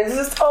Connecticut, and it's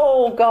just,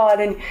 oh God,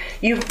 and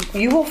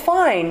you will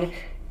find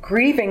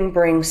grieving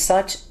brings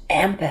such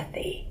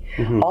empathy.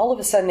 Mm-hmm. All of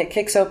a sudden it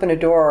kicks open a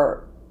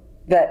door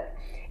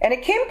and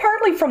it came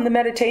partly from the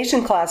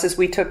meditation classes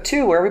we took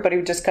too, where everybody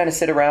would just kind of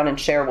sit around and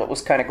share what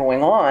was kind of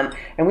going on.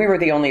 And we were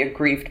the only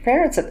aggrieved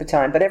parents at the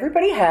time, but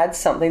everybody had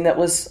something that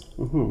was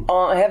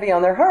heavy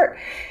on their heart.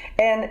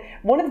 And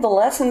one of the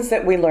lessons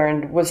that we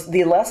learned was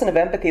the lesson of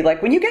empathy.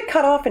 Like when you get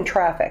cut off in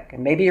traffic,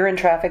 and maybe you're in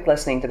traffic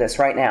listening to this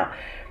right now,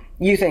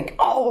 you think,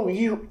 oh,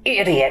 you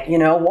idiot,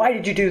 why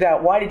did you do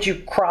that? Why did you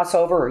cross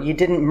over, or you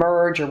didn't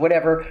merge, or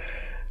whatever?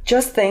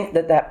 Just think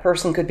that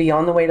person could be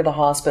on the way to the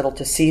hospital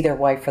to see their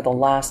wife for the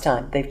last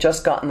time. They've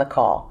just gotten the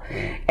call,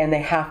 and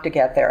they have to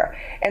get there.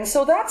 And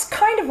so that's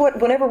kind of what,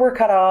 whenever we're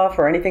cut off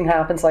or anything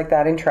happens like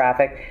that in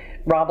traffic,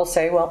 Rob will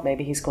say, well,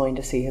 maybe he's going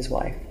to see his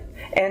wife.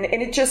 And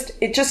it just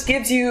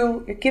gives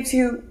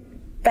you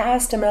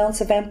vast amounts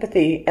of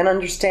empathy and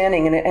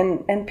understanding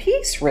and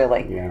peace,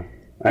 really. Yeah.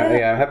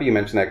 I'm happy you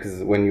mentioned that,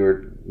 because when you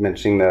were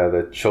mentioning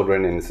the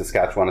children in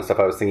Saskatchewan and stuff,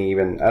 I was thinking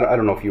even, I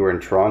don't know if you were in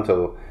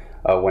Toronto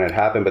when it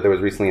happened, but there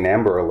was recently an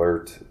Amber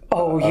Alert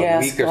a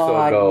week or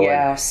so ago,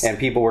 and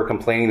people were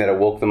complaining that it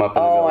woke them up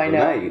in the middle of the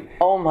night.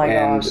 Oh my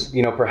gosh.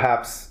 And,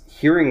 perhaps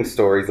hearing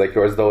stories like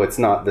yours, though it's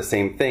not the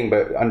same thing,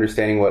 but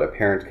understanding what a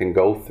parent can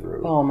go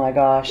through. Oh my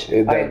gosh.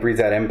 That breeds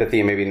that empathy,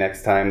 and maybe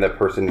next time the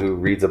person who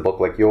reads a book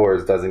like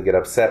yours doesn't get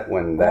upset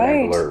when that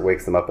alert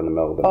wakes them up in the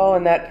middle of the night. Oh,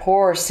 and that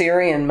poor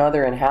Syrian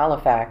mother in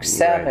Halifax,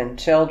 7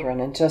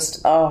 children, and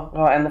just,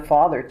 and the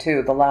father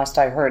too. The last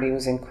I heard, he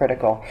was in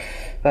critical.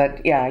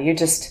 But yeah, you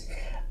just...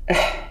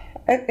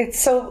 It's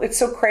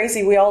so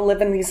crazy. We all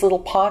live in these little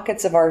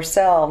pockets of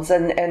ourselves,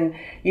 and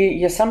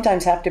you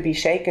sometimes have to be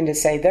shaken to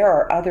say there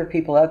are other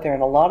people out there,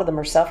 and a lot of them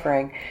are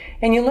suffering.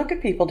 And you look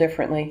at people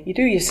differently. You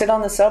do. You sit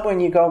on the subway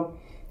and you go,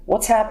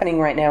 what's happening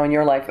right now in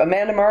your life?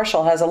 Amanda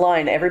Marshall has a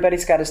line,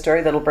 everybody's got a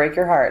story that'll break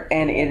your heart.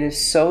 And it is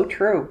so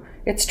true.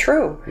 It's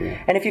true.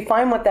 Yeah. And if you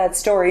find what that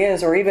story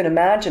is, or even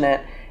imagine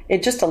it,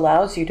 it just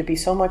allows you to be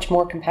so much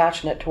more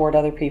compassionate toward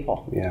other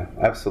people. Yeah,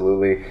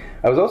 absolutely.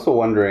 I was also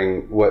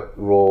wondering what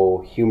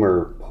role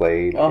humor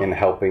played in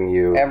helping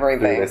you through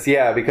this.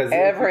 Yeah, because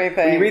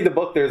when you read the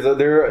book,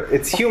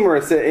 it's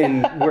humorous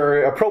in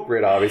where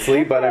appropriate,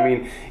 obviously, but I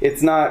mean,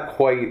 it's not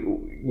quite,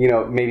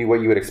 maybe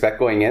what you would expect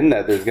going in,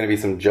 that there's going to be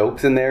some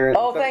jokes in there.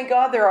 Oh, thank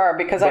God there are,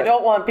 because I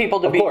don't want people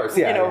to be,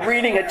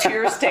 reading a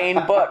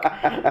tear-stained book,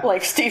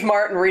 like Steve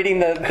Martin reading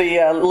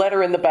the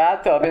letter in the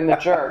bathtub in The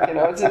Jerk.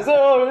 It says,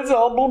 it's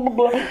all blah,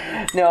 blah,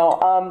 blah.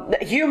 No,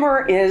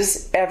 humor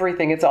is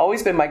everything. It's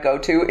always been my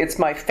go-to. It's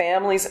my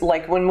family's,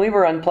 like when we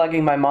were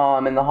unplugging my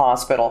mom in the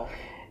hospital,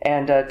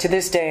 and to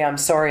this day, I'm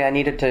sorry I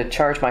needed to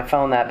charge my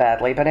phone that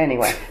badly. But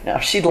anyway, no,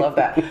 she'd love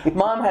that.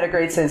 Mom had a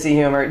great sense of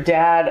humor.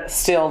 Dad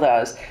still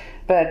does.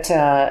 But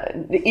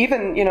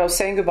even,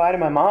 saying goodbye to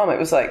my mom, it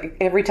was like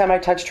every time I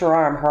touched her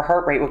arm, her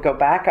heart rate would go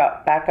back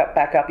up, back up,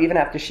 back up, even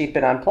after she'd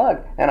been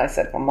unplugged. And I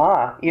said, well,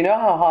 Ma, you know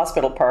how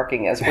hospital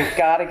parking is. We've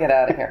got to get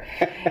out of here.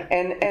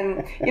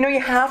 And you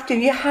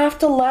have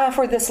to laugh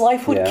or this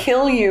life would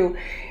kill you.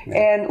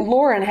 And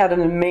Lauren had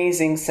an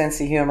amazing sense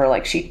of humor.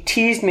 Like, she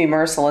teased me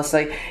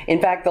mercilessly.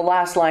 In fact, the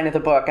last line of the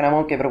book, and I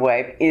won't give it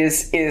away,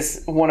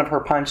 is one of her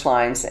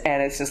punchlines.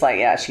 And it's just like,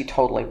 yeah, she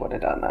totally would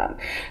have done that.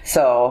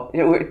 So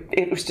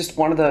it was just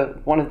one of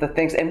the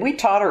things. And we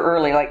taught her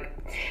early, like,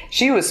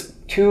 she was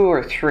 2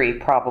 or 3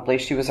 probably.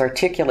 She was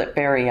articulate,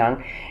 very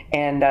young.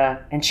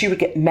 And she would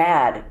get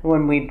mad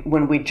when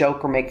we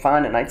joke or make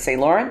fun, and I'd say,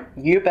 Lauren,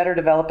 you better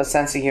develop a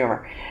sense of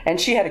humor. And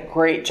she had a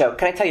great joke.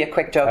 Can I tell you a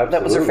quick joke? Absolutely.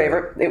 That was her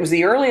favorite. It was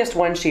the earliest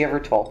one she ever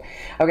told.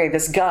 Okay,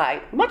 this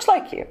guy, much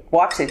like you,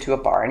 walks into a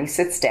bar and he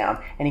sits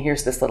down and he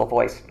hears this little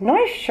voice,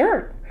 nice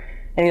shirt.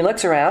 And he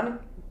looks around,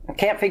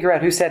 can't figure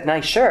out who said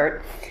nice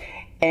shirt,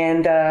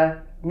 and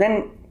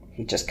then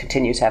he just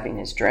continues having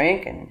his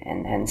drink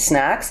and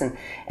snacks, and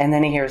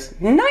then he hears,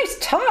 nice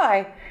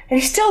tie. And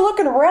he's still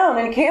looking around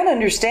and can't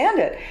understand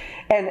it.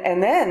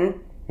 And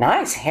then,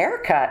 nice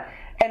haircut.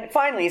 And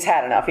finally he's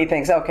had enough. He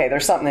thinks, okay,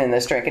 there's something in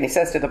this drink. And he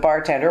says to the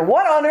bartender,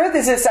 what on earth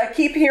is this? I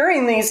keep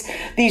hearing these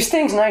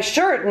things, nice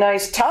shirt,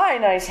 nice tie,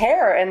 nice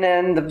hair. And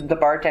then the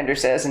bartender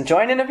says, and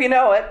join in if you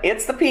know it,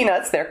 it's the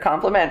peanuts, they're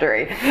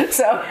complimentary.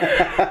 So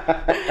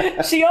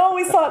she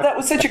always thought that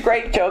was such a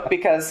great joke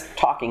because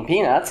talking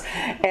peanuts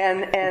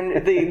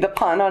and the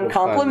pun on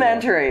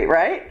complimentary,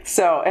 right?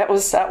 So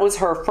that was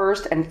her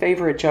first and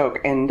favorite joke.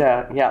 And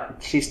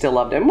she still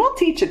loved it. And we'll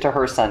teach it to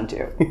her son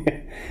too.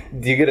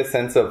 Do you get a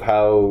sense of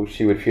how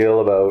she would feel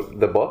about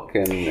the book?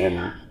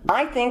 And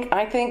I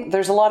think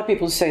there's a lot of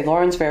people who say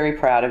Lauren's very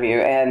proud of you,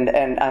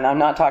 and I'm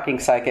not talking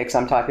psychics.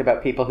 I'm talking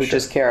about people who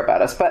just care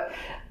about us. But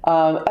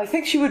I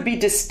think she would be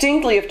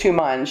distinctly of two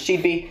minds.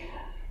 She'd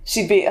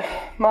be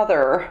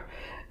mother.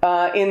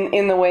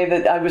 In the way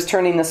that I was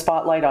turning the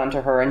spotlight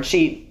onto her, and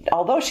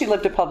although she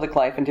lived a public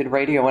life and did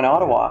radio in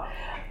Ottawa,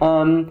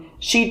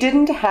 she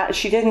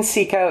didn't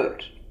seek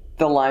out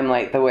the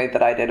limelight the way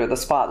that I did, or the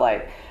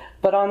spotlight.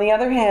 But on the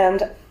other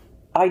hand,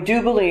 I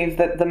do believe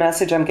that the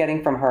message I'm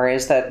getting from her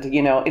is that,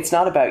 it's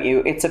not about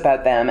you, it's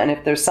about them. And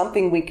if there's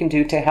something we can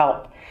do to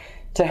help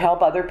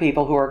other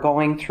people who are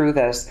going through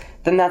this,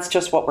 then that's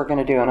just what we're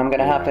going to do. And I'm going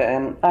to have to.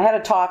 And I had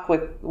a talk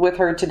with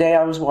her today.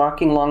 I was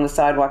walking along the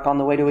sidewalk on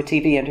the way to a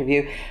TV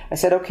interview. I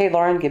said, okay,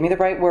 Lauren, give me the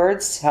right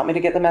words. Help me to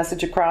get the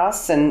message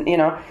across. And,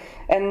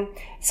 and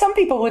some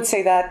people would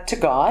say that to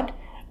God,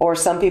 or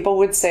some people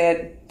would say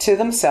it to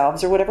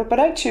themselves or whatever.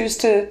 But I choose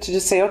to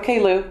just say, okay,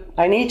 Lou,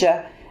 I need you.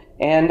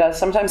 And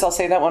sometimes I'll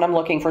say that when I'm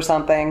looking for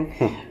something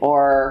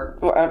or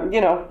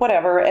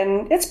whatever.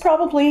 And it's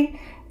probably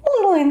a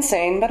little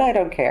insane, but I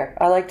don't care.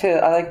 I like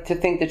to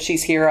think that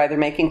she's here either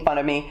making fun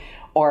of me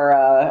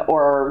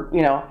or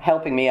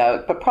helping me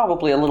out, but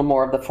probably a little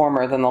more of the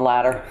former than the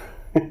latter.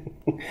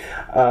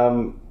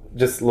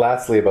 Just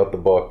lastly about the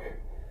book,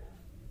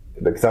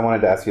 because I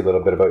wanted to ask you a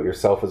little bit about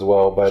yourself as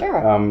well, but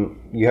sure.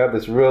 You have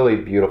this really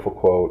beautiful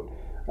quote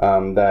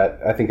that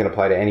I think can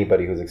apply to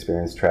anybody who's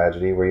experienced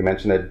tragedy, where you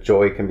mentioned that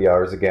joy can be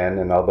ours again,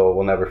 and although it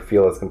will never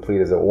feel as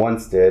complete as it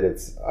once did,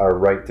 it's our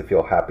right to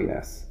feel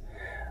happiness.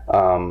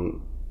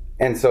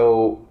 And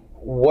so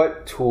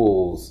what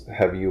tools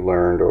have you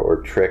learned,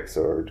 or tricks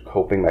or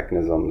coping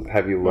mechanisms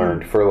have you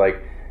learned for,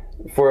 like,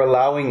 for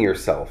allowing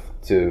yourself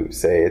to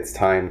say it's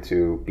time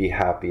to be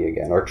happy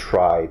again, or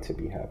try to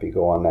be happy,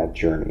 go on that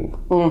journey.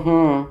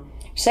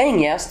 Saying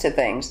yes to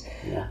things,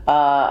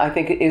 I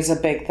think is a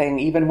big thing,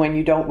 even when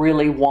you don't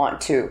really want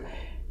to.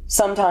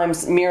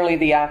 Sometimes merely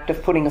the act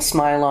of putting a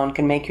smile on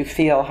can make you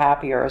feel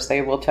happier, as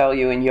they will tell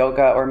you in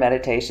yoga or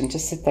meditation.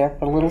 Just sit there,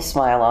 put a little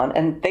smile on.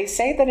 And they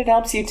say that it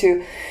helps you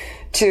to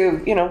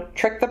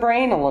trick the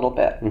brain a little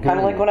bit. Kind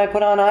of like when I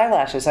put on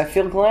eyelashes, I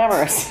feel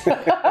glamorous. And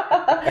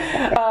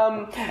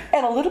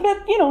a little bit,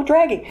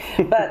 draggy.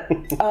 But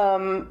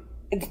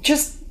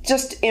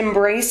just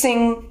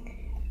embracing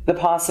the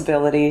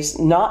possibilities,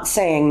 not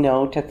saying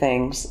no to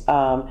things,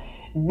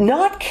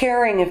 not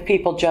caring if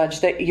people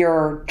judge that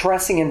you're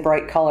dressing in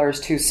bright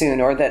colors too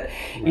soon, or that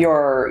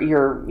you're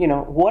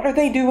what are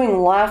they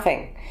doing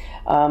laughing?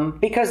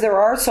 Because there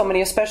are so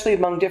many, especially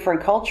among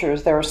different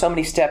cultures, there are so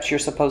many steps you're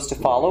supposed to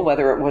follow,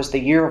 whether it was the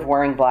year of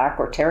wearing black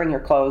or tearing your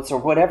clothes or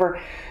whatever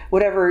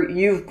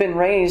you've been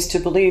raised to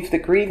believe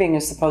that grieving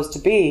is supposed to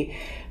be.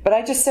 But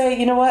I just say,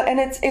 you know what, and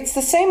it's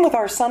the same with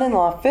our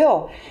son-in-law,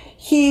 Phil.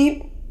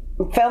 He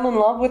fell in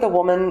love with a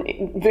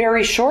woman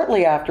very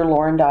shortly after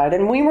Lauren died,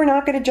 and we were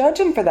not going to judge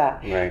him for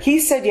that. Right. He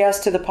said yes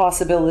to the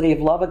possibility of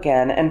love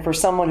again, and for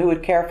someone who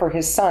would care for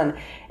his son,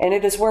 and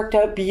it has worked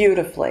out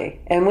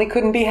beautifully, and we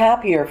couldn't be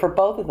happier for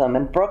both of them.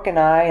 And Brooke and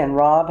I and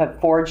Rob have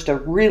forged a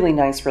really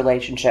nice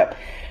relationship.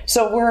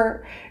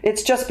 So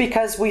it's just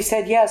because we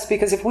said yes,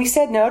 because if we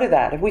said no to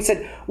that, if we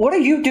said, what are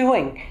you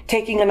doing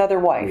taking another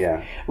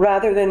wife,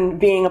 rather than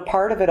being a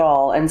part of it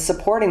all and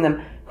supporting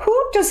them,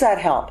 who does that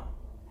help?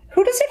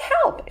 Who does it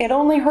help? It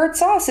only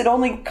hurts us. It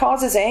only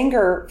causes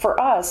anger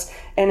for us,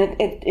 and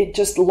it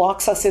just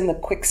locks us in the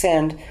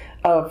quicksand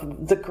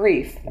of the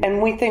grief.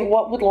 And we think,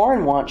 what would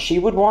Lauren want? She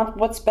would want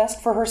what's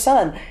best for her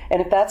son.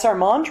 And if that's our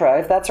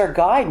mantra, if that's our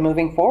guide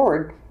moving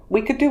forward,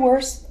 we could do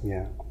worse.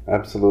 Yeah,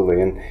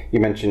 absolutely. And you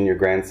mentioned your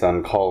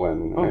grandson,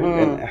 Colin.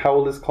 And how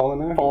old is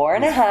Colin now?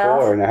 4.5.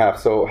 4.5.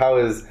 So how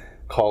is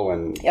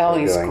Colin he's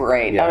doing?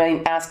 Great. Yeah. I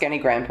mean, ask any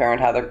grandparent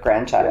how their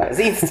grandchild is.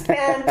 He's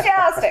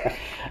fantastic.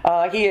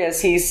 He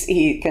is.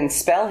 He can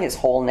spell his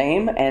whole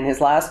name, and his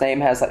last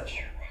name has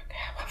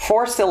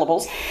 4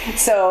 syllables.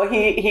 So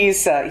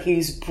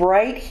he's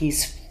bright.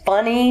 He's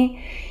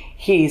funny.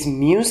 He's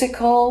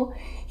musical.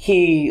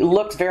 He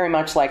looks very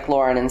much like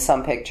Lauren in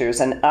some pictures,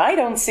 and I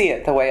don't see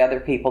it the way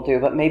other people do.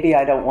 But maybe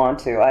I don't want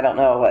to. I don't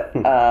know.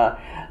 But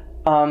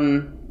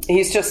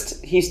he's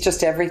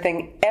just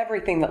everything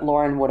that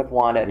Lauren would have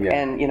wanted. Yeah.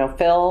 And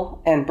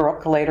Phil and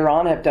Brooke later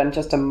on have done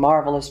just a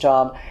marvelous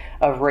job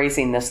of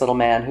raising this little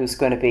man who's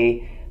going to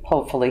be,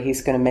 hopefully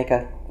he's going to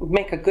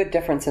make a good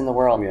difference in the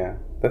world. Yeah,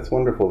 that's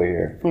wonderful to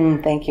hear.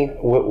 Thank you.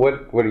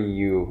 What do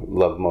you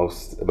love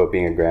most about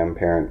being a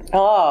grandparent?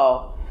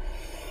 Oh,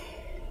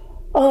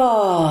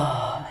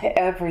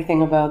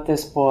 everything about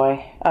this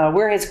boy.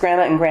 We're his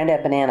grandma and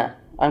granddad Banana.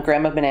 I'm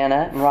Grandma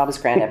Banana, and Rob is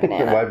Granddad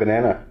Banana. Why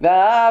banana?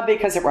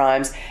 Because it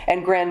rhymes.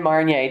 And Grand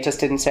Marnier just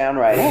didn't sound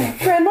right.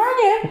 Grand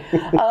Marnier!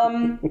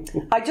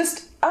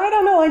 I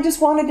don't know. I just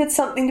wanted it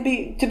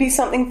something to be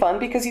something fun,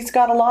 because he's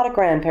got a lot of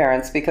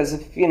grandparents because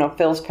of,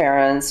 Phil's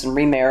parents and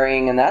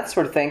remarrying and that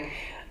sort of thing.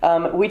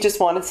 We just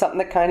wanted something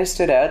that kind of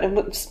stood out.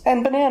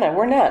 And Banana,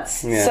 we're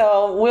nuts. Yeah.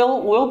 So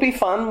we'll be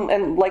fun,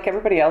 and like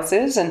everybody else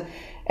is, and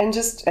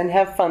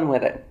have fun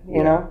with it.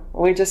 You know,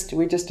 we just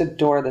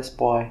adore this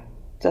boy.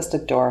 Just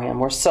adore him.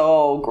 We're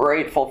so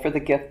grateful for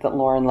the gift that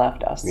Lauren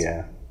left us.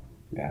 Yeah.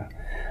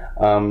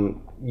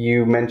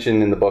 You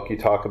mentioned in the book, you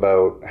talk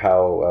about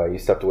how you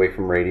stepped away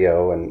from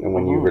radio and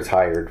when you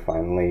retired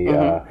finally.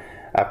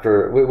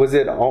 After, it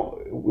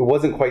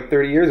wasn't quite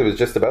 30 years, it was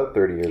just about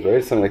 30 years,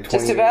 right? Something like 20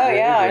 Just about, years.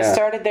 yeah. I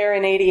started there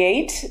in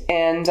 88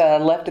 and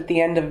left at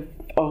the end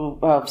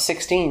of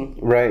 16.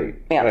 Right.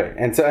 Yeah. Right.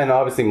 And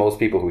obviously most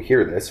people who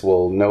hear this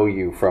will know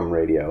you from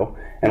radio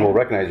and will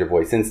recognize your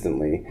voice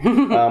instantly.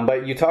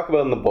 But you talk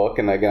about in the book,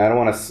 and again, I don't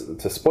want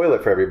to spoil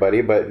it for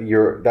everybody, but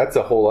that's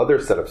a whole other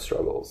set of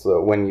struggles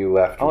when you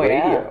left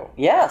radio.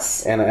 Yeah.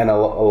 Yes. And a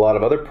lot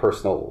of other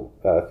personal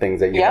things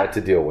that you had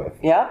to deal with.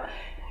 Yeah.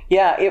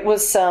 Yeah, it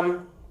was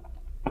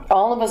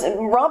all of us.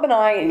 Rob and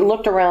I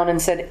looked around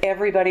and said,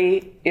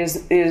 everybody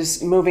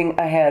is moving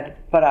ahead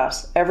but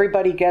us.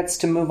 Everybody gets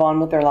to move on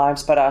with their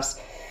lives but us.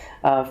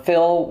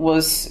 Phil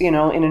was, in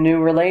a new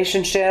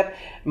relationship.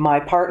 My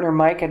partner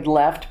Mike had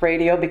left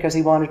radio because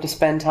he wanted to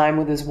spend time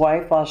with his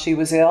wife while she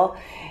was ill,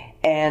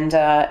 and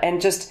I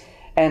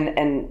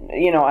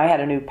had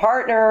a new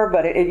partner,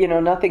 but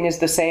nothing is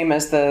the same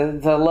as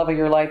the love of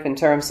your life in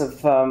terms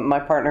of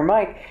my partner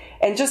Mike,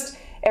 and just.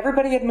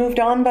 Everybody had moved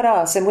on but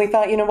us, and we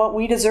thought,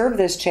 we deserve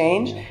this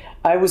change.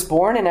 I was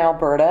born in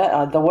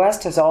Alberta. The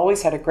West has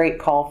always had a great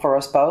call for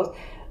us both,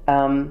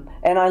 and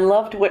I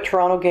loved what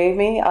Toronto gave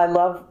me. I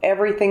love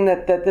everything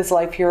that this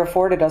life here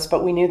afforded us,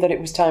 but we knew that it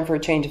was time for a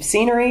change of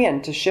scenery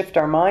and to shift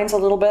our minds a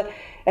little bit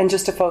and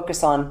just to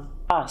focus on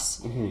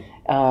us.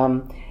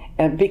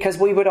 And because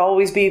we would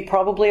always be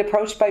probably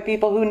approached by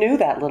people who knew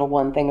that little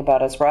one thing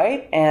about us,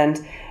 right? And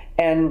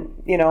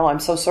I'm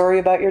so sorry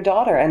about your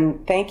daughter,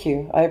 and thank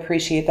you. I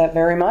appreciate that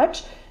very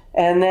much.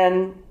 And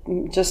then,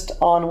 just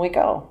on we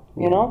go,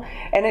 you know?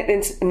 And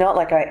it's not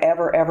like I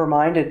ever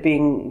minded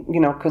being,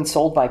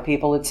 consoled by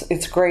people.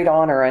 It's great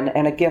honor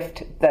and a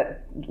gift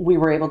that we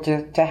were able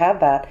to have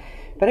that.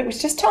 But it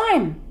was just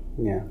time.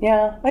 Yeah.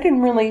 Yeah.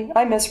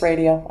 I miss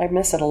radio. I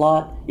miss it a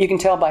lot. You can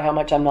tell by how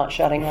much I'm not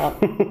shutting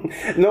up.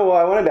 No, well,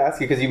 I wanted to ask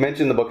you, because you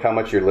mentioned in the book how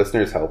much your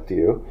listeners helped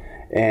you,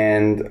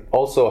 and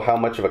also how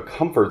much of a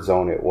comfort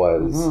zone it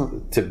was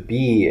to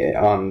be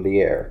on the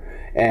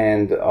air.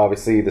 And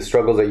obviously the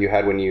struggles that you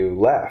had when you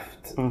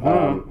left.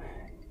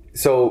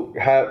 So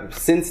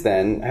since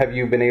then, have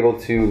you been able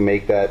to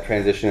make that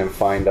transition and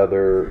find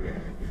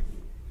other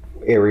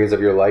areas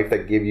of your life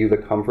that give you the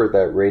comfort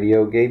that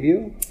radio gave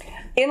you?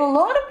 In a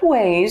lot of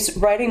ways,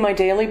 writing my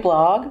daily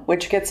blog,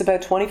 which gets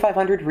about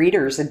 2,500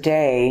 readers a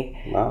day,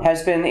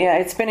 has been,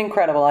 it's been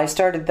incredible. I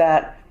started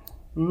that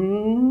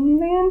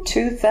in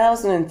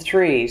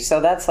 2003, so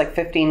that's like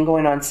 15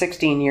 going on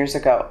 16 years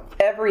ago,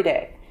 every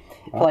day.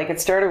 Like, it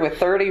started with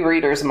 30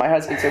 readers, and my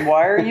husband said,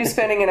 "Why are you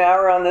spending an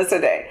hour on this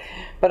a day?"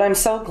 But I'm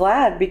so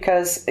glad,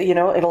 because, it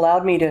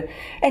allowed me to,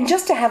 and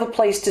just to have a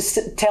place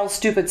to tell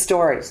stupid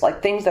stories,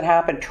 like things that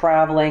happened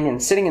traveling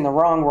and sitting in the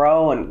wrong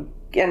row and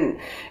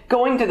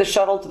going to the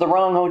shuttle to the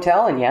wrong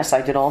hotel. And yes,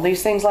 I did all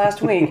these things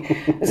last week.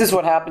 This is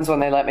what happens when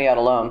they let me out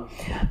alone.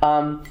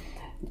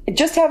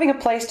 Just having a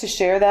place to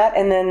share that,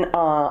 and then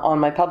on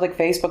my public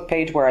Facebook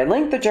page where I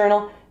link the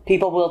journal,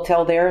 people will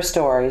tell their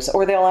stories,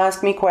 or they'll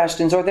ask me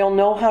questions, or they'll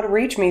know how to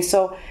reach me.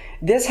 So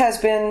this has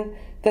been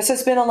a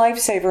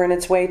lifesaver in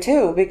its way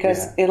too,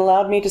 because it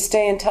allowed me to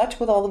stay in touch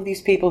with all of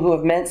these people who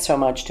have meant so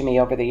much to me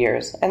over the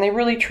years. And they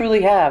really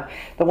truly have.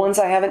 The ones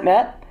I haven't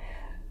met,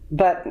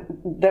 but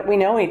that we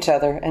know each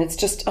other. And it's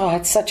just,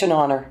 it's such an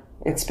honor.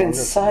 It's been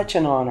such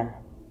an honor.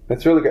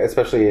 That's really good,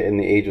 especially in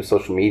the age of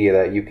social media,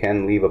 that you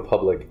can leave a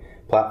public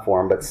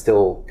platform but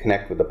still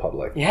connect with the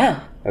public. Yeah.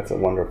 That's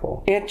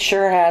wonderful. It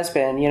sure has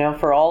been,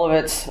 for all of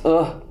its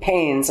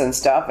pains and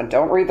stuff, and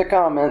don't read the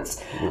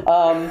comments.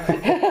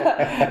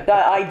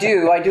 I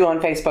do on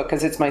Facebook,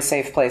 because it's my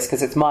safe place,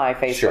 because it's my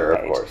Facebook page. Sure,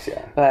 of course,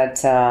 yeah.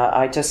 But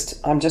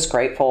I'm just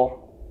grateful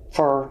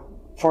for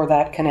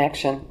that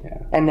connection. Yeah.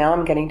 And now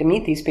I'm getting to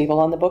meet these people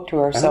on the book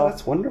tour. So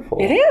that's wonderful.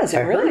 It is. It I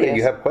really heard that is.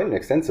 You have quite an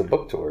extensive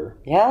book tour.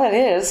 Yeah, it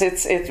is.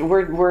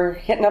 We're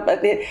hitting up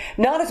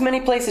not as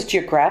many places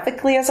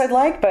geographically as I'd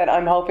like, but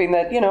I'm hoping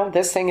that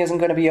this thing isn't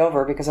going to be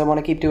over, because I want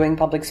to keep doing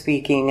public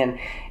speaking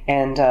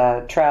and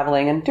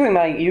traveling and doing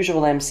my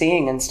usual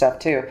emceeing and stuff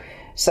too.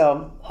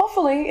 So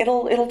hopefully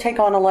it'll take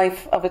on a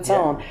life of its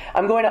own.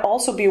 I'm going to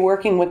also be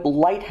working with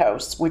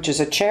Lighthouse, which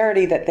is a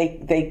charity that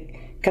they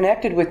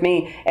connected with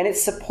me, and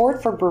it's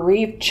support for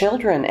bereaved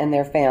children and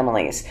their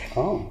families.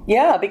 Oh.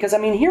 Yeah, because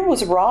here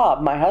was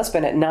Rob, my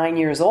husband, at 9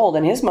 years old,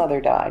 and his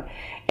mother died.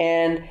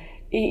 And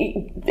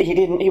he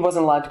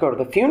wasn't allowed to go to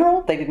the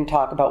funeral. They didn't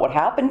talk about what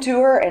happened to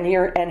her, and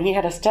he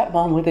had a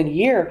stepmom within a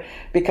year,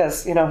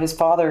 because his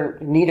father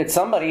needed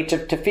somebody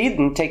to feed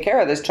and take care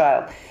of this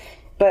child.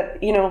 But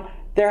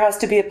there has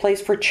to be a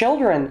place for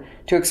children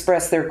to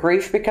express their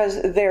grief,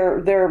 because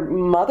their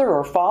mother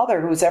or father,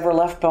 who's ever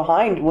left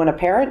behind when a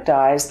parent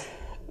dies,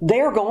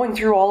 they're going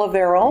through all of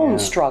their own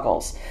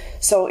struggles.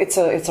 So it's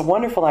a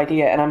wonderful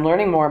idea, and I'm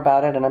learning more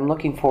about it, and I'm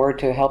looking forward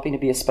to helping to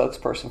be a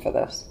spokesperson for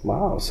this.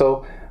 Wow.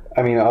 So,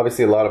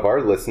 obviously a lot of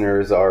our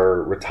listeners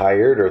are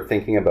retired or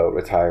thinking about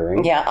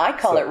retiring. Yeah, I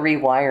call it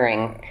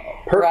rewiring.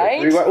 Perfect.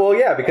 Right? Well,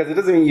 yeah, because it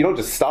doesn't mean you don't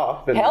just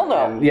stop. Hell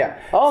no. Yeah.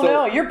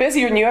 No, you're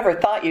busier than you ever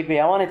thought you'd be.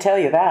 I want to tell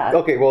you that.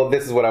 Okay, well,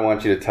 this is what I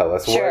want you to tell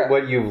us. Sure.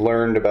 What you've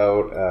learned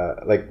about,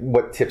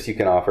 what tips you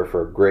can offer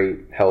for a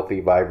great, healthy,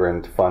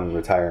 vibrant, fun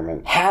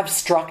retirement. Have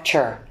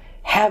structure,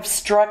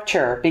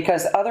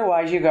 because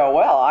otherwise you go,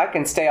 well, I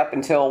can stay up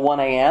until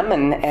 1 a.m.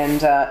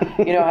 and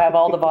have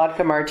all the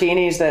vodka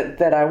martinis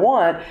that I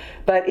want,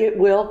 but it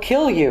will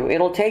kill you.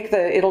 It'll take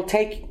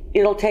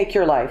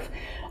your life.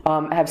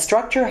 Have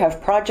structure,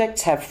 have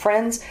projects, have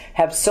friends,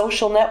 have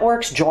social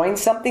networks, join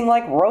something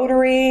like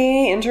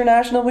Rotary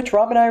International, which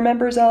Rob and I are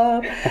members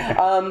of.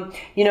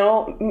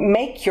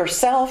 Make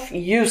yourself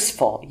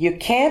useful. You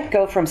can't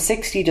go from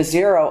 60 to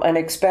 0 and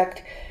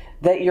expect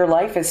that your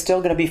life is still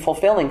going to be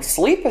fulfilling.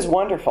 Sleep is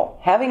wonderful.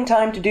 Having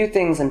time to do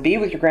things and be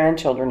with your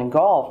grandchildren and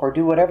golf or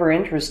do whatever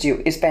interests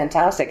you is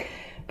fantastic.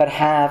 But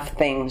have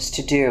things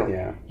to do.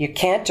 Yeah. You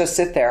can't just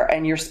sit there,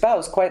 and your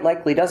spouse quite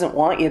likely doesn't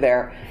want you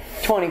there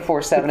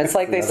 24/7. It's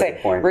like they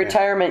say,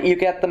 retirement, you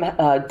get them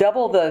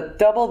double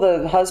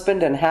the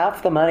husband and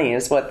half the money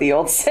is what the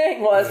old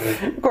saying was.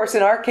 Of course,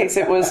 in our case,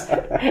 it was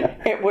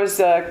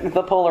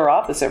the polar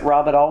opposite.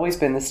 Rob had always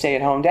been the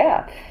stay-at-home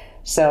dad.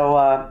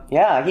 So,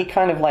 he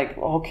kind of like,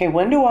 okay,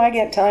 when do I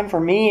get time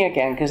for me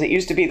again? Because it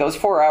used to be those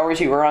 4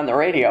 hours you were on the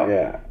radio.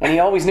 Yeah. And he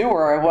always knew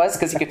where I was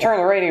because he could turn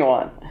the radio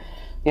on.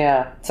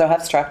 Yeah, so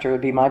have structure would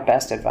be my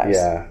best advice.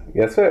 Yeah,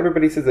 that's what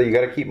everybody says, that you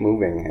got to keep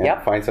moving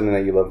and find something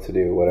that you love to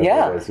do,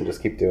 whatever it is, and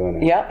just keep doing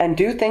it. Yeah, and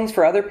do things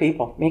for other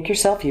people. Make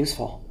yourself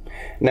useful.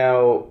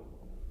 Now,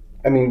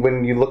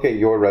 when you look at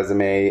your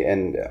resume,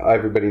 and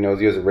everybody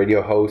knows you as a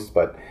radio host,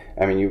 but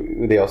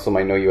they also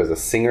might know you as a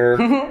singer.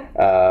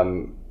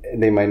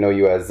 they might know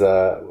you as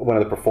one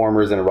of the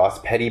performers in a Ross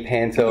Petty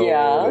panto.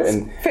 Yeah,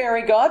 and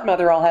fairy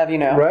godmother, I'll have you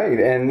know. Right,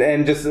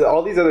 and just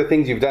all these other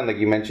things you've done, like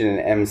you mentioned an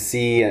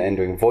MC and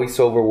doing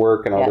voiceover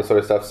work and all this sort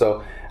of stuff.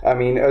 So, I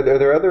mean, are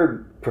there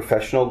other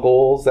professional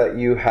goals that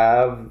you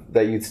have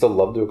that you'd still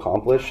love to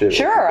accomplish?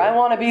 Sure, I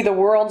want to be the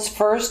world's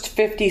first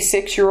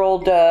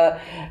 56-year-old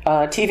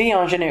TV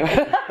ingenue.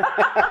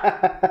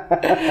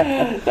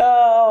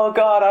 Oh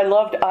God,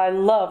 I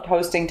loved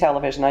hosting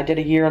television. I did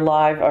a year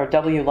live or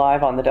W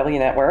Live on the W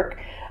Network.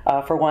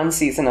 For one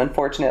season,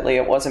 unfortunately,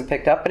 it wasn't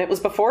picked up, and it was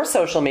before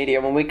social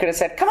media when we could have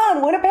said, "Come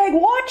on, Winnipeg,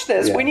 watch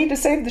this. We need to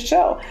save the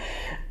show."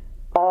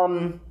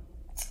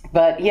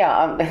 But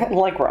yeah,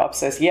 like Rob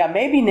says,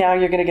 maybe now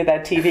you're going to get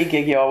that TV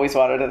gig you always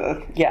wanted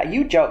to. Yeah,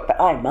 you joke,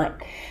 but I might.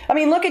 I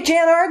mean, look at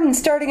Jan Arden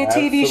starting a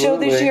TV show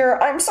this year.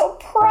 I'm so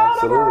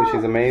proud of her.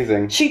 She's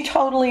amazing. She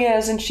totally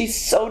is, and she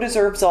so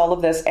deserves all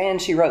of this.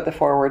 And she wrote the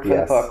foreword for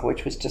the book,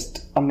 which was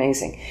just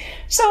amazing.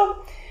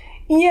 So,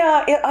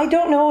 yeah, I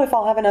don't know if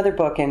I'll have another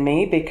book in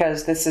me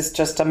because this is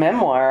just a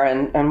memoir,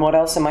 and what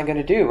else am I going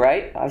to do,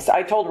 right?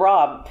 I told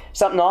Rob,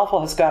 something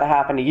awful has got to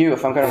happen to you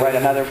if I'm going to write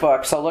another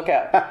book, so look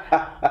out.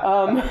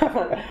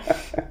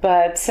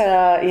 But,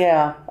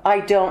 I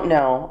don't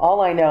know.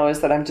 All I know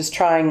is that I'm just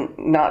trying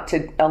not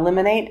to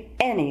eliminate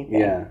anything.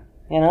 Yeah.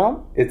 You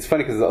know? It's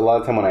funny because a lot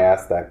of time when I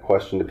ask that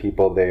question to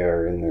people, they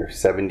are in their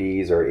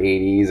 70s or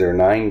 80s or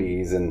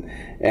 90s,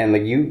 and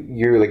like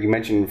you're like you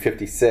mentioned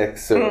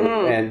 56,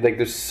 so and like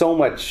there's so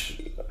much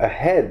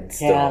ahead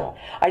still. Yeah.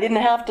 I didn't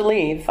have to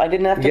leave. I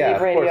didn't have to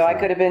leave radio. I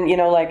could have been,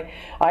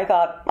 I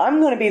thought I'm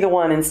going to be the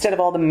one instead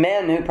of all the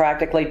men who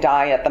practically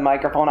die at the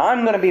microphone.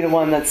 I'm going to be the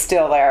one that's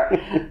still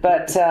there.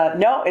 But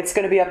no, it's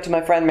going to be up to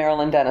my friend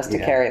Marilyn Dennis to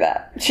carry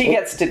that. She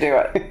gets to do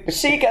it.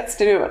 She gets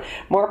to do it.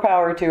 More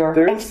power to her.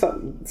 There's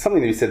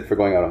something that you said for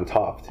going out on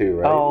top too,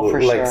 right? Oh,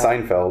 for like sure.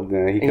 Seinfeld,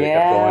 he could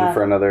have kept going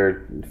for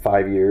another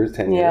 5 years,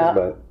 10 years,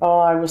 but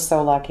I was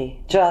so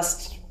lucky.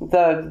 Just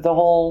the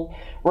whole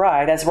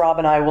ride, as Rob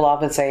and I will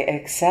often say,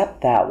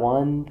 except that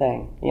one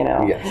thing,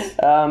 Yes.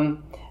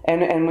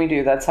 And we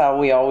do. That's how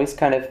we always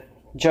kind of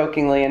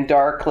jokingly and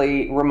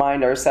darkly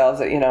remind ourselves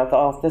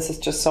that, this is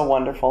just so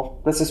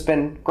wonderful. This has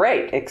been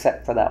great,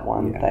 except for that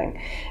one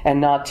thing. And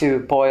not to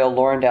boil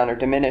Lauren down or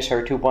diminish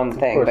her to one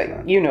thing, but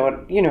not. you know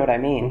what I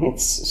mean. Mm-hmm.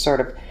 It's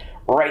sort of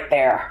right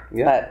there.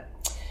 Yeah. But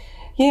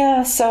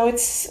yeah, so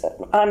it's,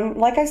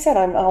 like I said,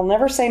 I'll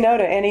never say no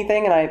to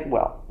anything, and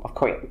of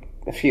course,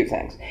 a few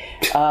things.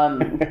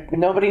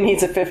 Nobody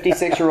needs a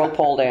 56-year-old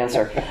pole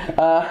dancer.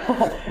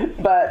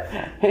 But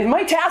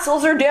my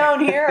tassels are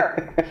down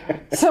here.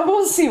 So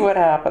we'll see what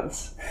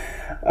happens.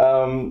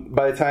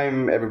 By the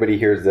time everybody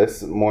hears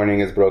this, Morning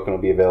is Broken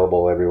will be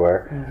available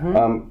everywhere.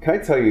 Mm-hmm. Can I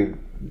tell you,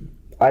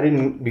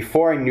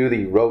 before I knew that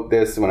you wrote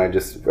this, when I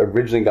just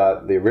originally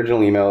got the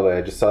original email, that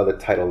I just saw the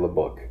title of the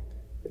book.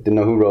 I didn't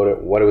know who wrote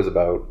it, what it was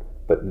about,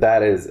 but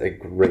that is a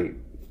great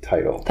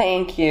title.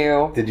 Thank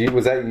you.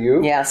 Was that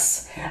you?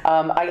 Yes.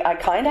 I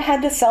kind of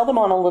had to sell them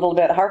on a little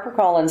bit.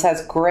 HarperCollins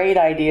has great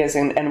ideas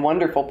and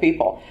wonderful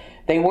people.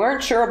 They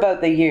weren't sure about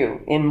the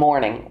U in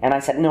Morning, and I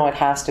said, no, it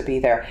has to be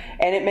there.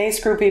 And it may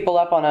screw people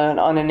up on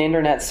an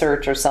internet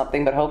search or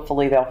something, but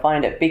hopefully they'll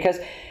find it. Because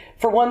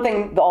for one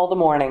thing, all the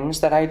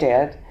mornings that I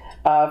did,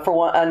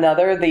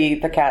 another,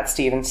 the Cat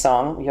Stevens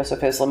song,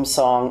 Yusuf Islam's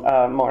song,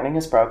 Morning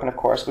is Broken, of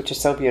course, which is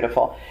so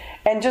beautiful.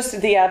 And just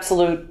the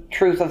absolute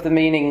truth of the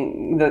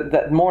meaning,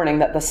 that morning,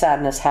 that the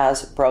sadness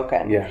has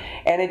broken. Yeah.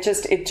 And it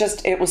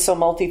was so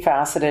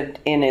multifaceted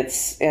in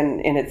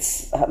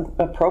its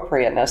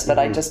appropriateness that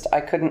I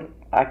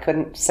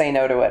couldn't say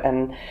no to it.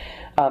 And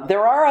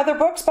there are other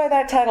books by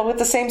that title with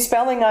the same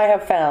spelling I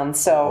have found.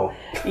 So,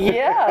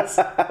 yes.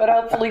 But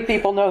hopefully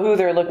people know who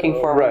they're looking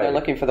for when they're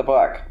looking for the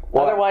book.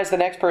 Well, otherwise, the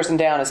next person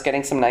down is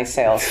getting some nice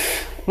sales.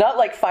 Not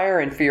like Fire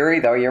and Fury,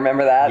 though. You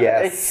remember that?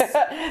 Yes.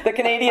 The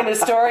Canadian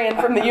historian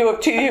from the U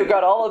of T who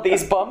got all of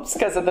these bumps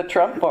because of the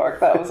Trump book.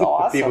 That was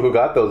awesome. People who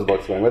got those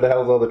books went, where the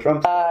hell is all the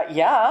Trump?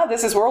 Yeah,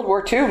 this is World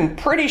War II. I'm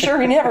pretty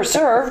sure he never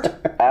served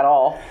at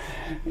all.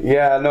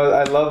 Yeah, no,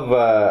 I love,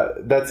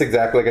 that's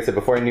exactly, like I said,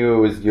 before I knew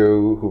it was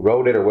you who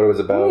wrote it or what it was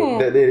about,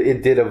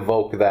 it did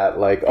evoke that,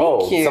 like,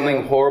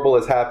 something horrible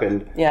has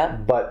happened,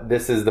 but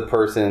this is the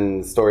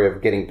person's story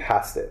of getting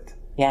past it.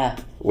 Yeah.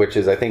 Which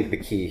is, I think, the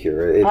key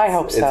here. I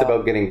hope so. It's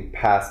about getting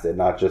past it,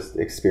 not just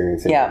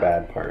experiencing the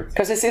bad parts.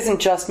 Because this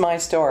isn't just my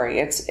story.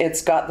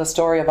 It's got the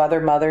story of other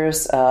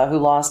mothers who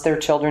lost their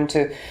children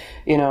to,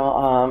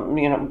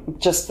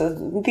 just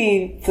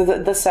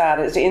the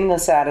saddest, in the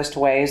saddest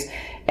ways.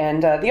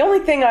 And the only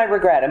thing I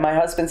regret, and my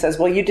husband says,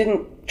 well, you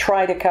didn't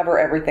try to cover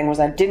everything, was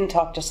I didn't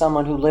talk to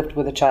someone who lived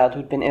with a child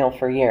who'd been ill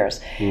for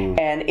years.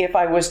 And if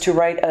I was to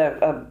write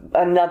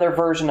another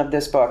version of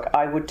this book,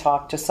 I would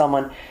talk to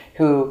someone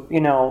who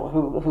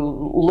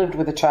lived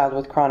with a child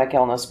with chronic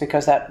illness,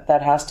 because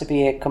that has to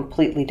be a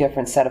completely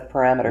different set of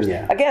parameters.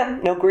 Yeah.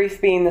 Again, no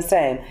grief being the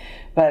same,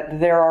 but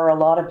there are a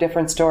lot of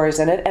different stories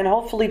in it, and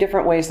hopefully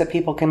different ways that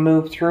people can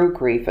move through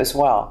grief as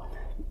well.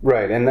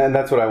 Right, and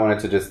that's what I wanted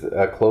to just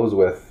close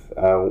with.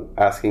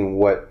 asking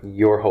what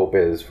your hope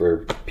is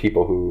for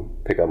people who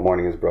pick up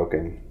Morning is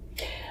Broken.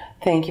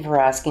 Thank you for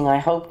asking. I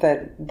hope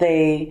that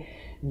they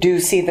do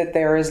see that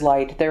there is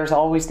light. There's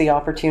always the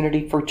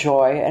opportunity for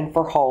joy and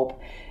for hope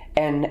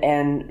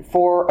and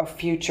for a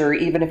future,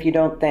 even if you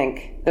don't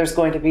think there's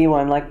going to be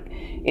one. Like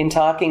in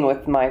talking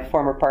with my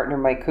former partner,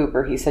 Mike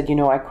Cooper, he said,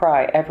 I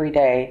cry every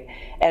day.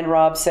 And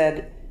Rob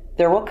said,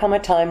 there will come a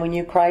time when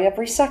you cry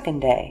every second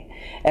day.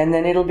 And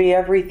then it'll be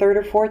every third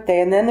or fourth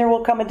day. And then there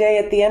will come a day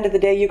at the end of the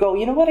day you go,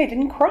 you know what, I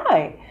didn't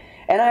cry.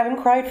 And I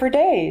haven't cried for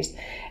days.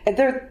 And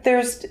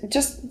there's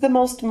just the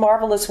most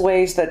marvelous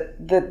ways that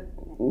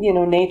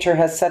nature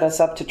has set us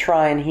up to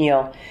try and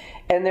heal.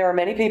 And there are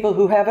many people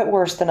who have it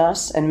worse than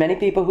us, and many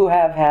people who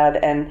have had,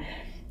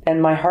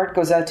 and my heart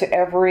goes out to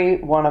every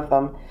one of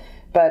them.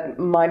 But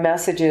my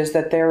message is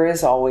that there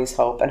is always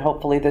hope, and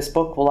hopefully this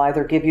book will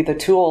either give you the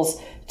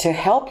tools to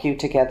help you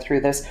to get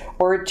through this,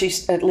 or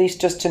just, at least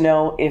just to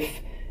know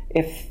if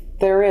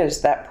there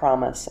is that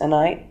promise. And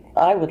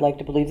I would like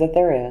to believe that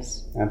there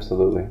is.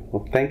 Absolutely.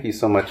 Well, thank you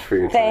so much for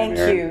your time,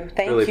 Erin.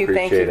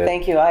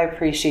 Thank you. I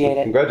appreciate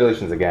it.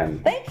 Congratulations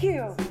again. Thank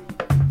you.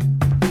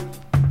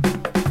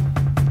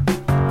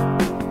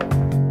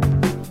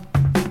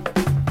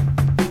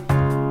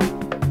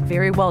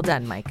 Very well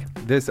done, Mike.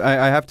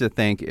 I have to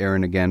thank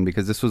Erin again,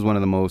 because this was one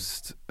of the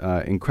most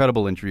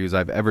incredible interviews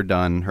I've ever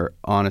done. Her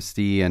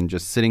honesty and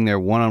just sitting there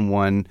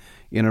one-on-one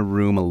in a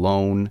room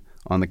alone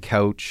on the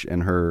couch,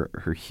 and her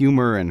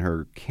humor and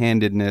her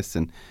candidness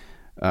and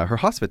her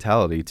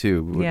hospitality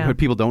too. Yeah. What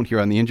people don't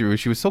hear on the interview,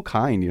 she was so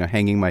kind,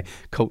 hanging my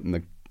coat in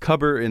the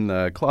cupboard in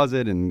the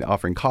closet and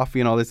offering coffee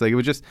and all this. Like, it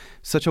was just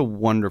such a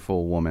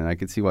wonderful woman. I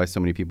could see why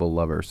so many people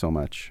love her so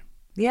much.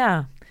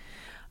 Yeah.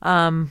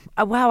 Wow,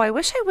 I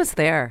wish I was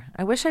there.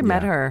 I wish I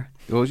met her.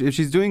 Well,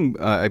 she's doing,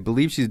 I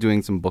believe she's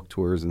doing some book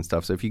tours and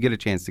stuff. So if you get a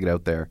chance to get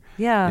out there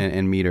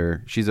and meet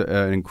her, she's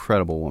an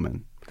incredible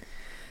woman.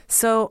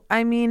 So,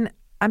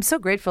 I'm so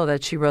grateful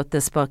that she wrote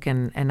this book,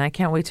 and I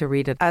can't wait to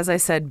read it. As I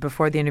said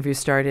before the interview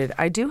started,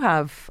 I do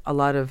have a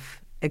lot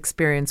of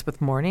experience with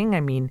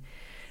mourning.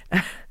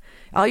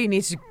 All you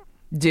need to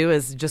do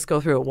is just go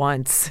through it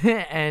once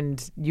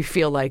and you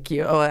feel like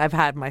I've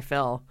had my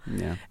fill.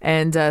 Yeah.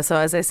 And so,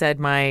 as I said,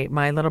 my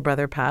little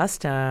brother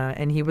passed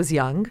and he was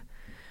young.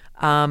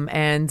 So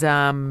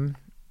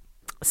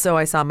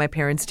I saw my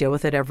parents deal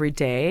with it every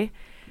day.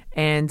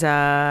 And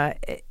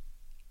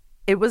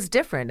it was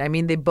different.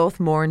 They both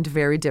mourned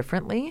very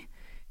differently.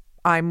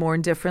 I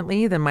mourn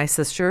differently than my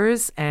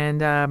sisters,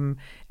 and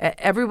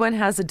everyone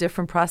has a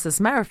different process.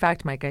 Matter of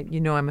fact, Mike, I'm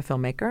a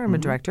filmmaker. I'm a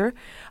director.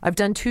 I've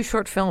done 2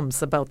 short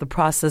films about the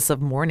process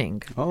of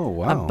mourning. Oh,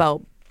 wow.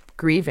 About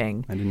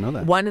grieving. I didn't know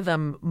that. One of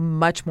them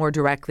much more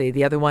directly.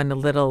 The other one a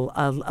little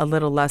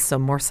less so,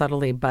 more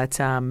subtly. But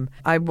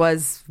I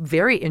was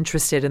very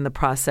interested in the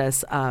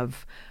process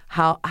of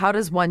how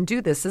does one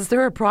do this? Is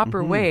there a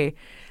proper way?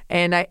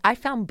 And I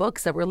found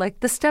books that were like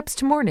The Steps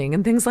to Mourning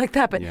and things like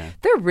that. But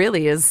there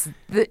really is,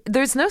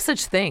 there's no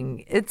such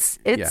thing.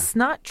 It's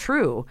not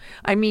true.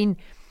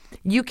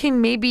 You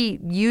can maybe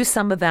use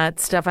some of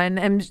that stuff.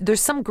 And there's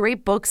some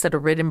great books that are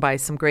written by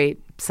some great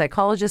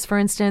psychologists, for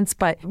instance.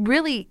 But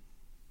really,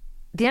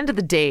 at the end of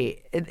the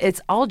day,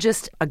 it's all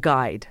just a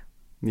guide.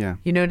 Yeah.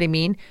 You know what I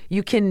mean?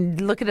 You can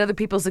look at other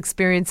people's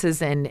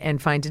experiences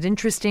and find it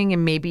interesting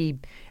and maybe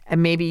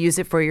use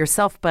it for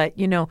yourself. But,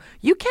 you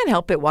can't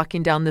help it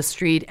walking down the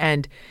street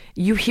and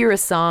you hear a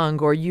song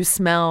or you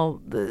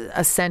smell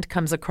a scent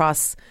comes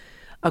across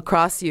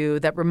you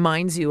that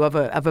reminds you of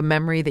a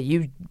memory that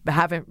you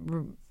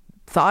haven't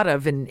thought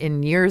of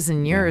in years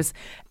and years,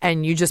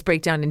 and you just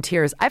break down in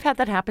tears. I've had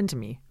that happen to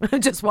me.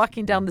 Just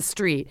walking down the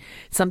street,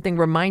 something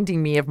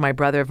reminding me of my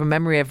brother, of a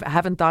memory I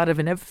haven't thought of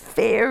in a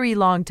very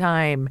long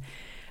time.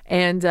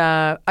 And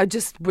I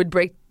just would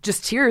break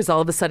just tears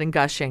all of a sudden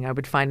gushing. I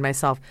would find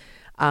myself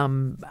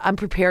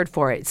unprepared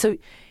for it. So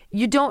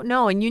you don't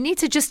know, and you need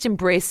to just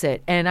embrace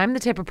it. And I'm the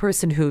type of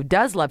person who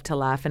does love to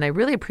laugh, and I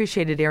really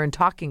appreciated Erin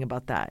talking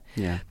about that.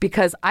 Yeah.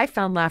 Because I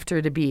found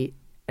laughter to be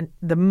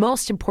the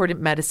most important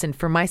medicine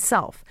for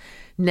myself.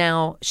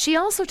 Now, she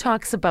also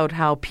talks about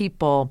how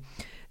people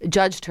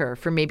judged her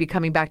for maybe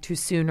coming back too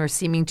soon or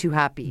seeming too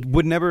happy.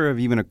 Would never have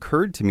even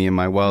occurred to me in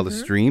my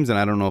wildest dreams, and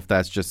I don't know if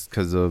that's just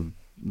because of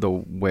the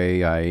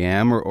way I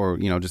am or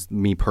just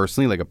me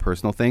personally, like a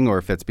personal thing, or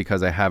if it's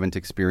because I haven't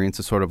experienced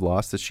the sort of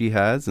loss that she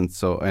has and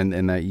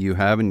that you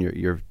have and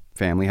your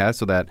family has,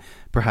 so that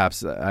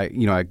perhaps I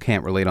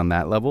can't relate on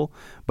that level.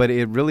 But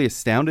it really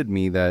astounded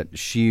me that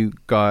she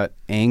got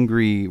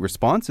angry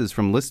responses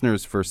from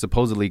listeners for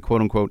supposedly,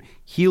 quote unquote,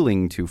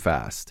 healing too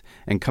fast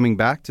and coming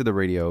back to the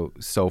radio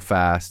so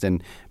fast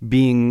and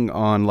being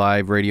on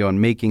live radio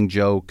and making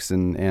jokes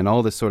and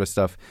all this sort of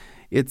stuff.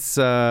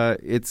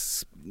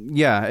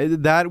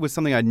 That was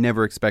something I'd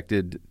never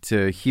expected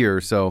to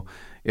hear. So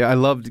I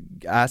loved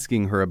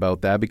asking her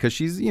about that because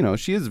she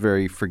is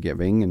very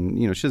forgiving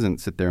and, she doesn't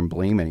sit there and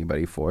blame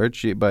anybody for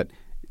it. But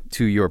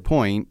to your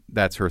point,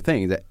 that's her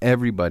thing, that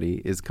everybody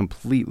is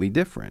completely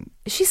different.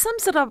 She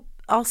sums it up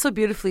also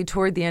beautifully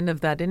toward the end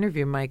of that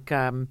interview, Mike,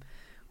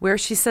 where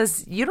she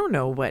says, you don't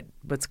know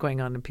what's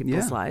going on in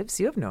people's lives.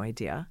 You have no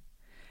idea.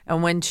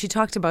 And when she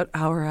talked about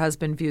how her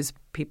husband views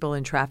people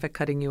in traffic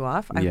cutting you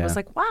off, I was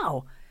like,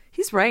 wow,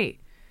 he's right.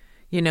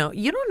 You know,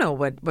 you don't know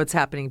what's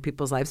happening in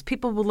people's lives.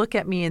 People will look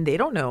at me and they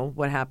don't know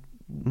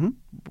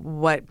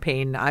what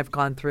pain I've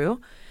gone through.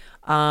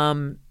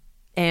 And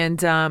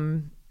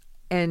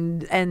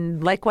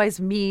likewise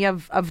me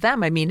of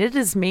them. I mean, it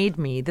has made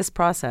me, this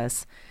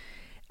process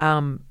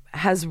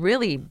has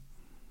really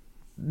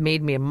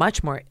made me a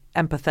much more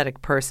empathetic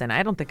person.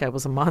 I don't think I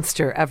was a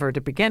monster ever to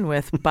begin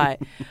with,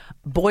 but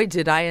boy,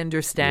 did I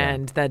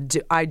understand that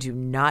I do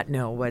not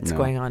know what's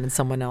going on in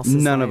someone else's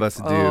life. None of us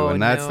do,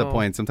 and that's the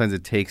point. Sometimes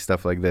it takes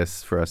stuff like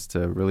this for us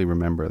to really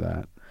remember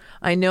that.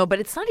 I know, but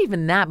it's not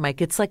even that,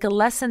 Mike. It's like a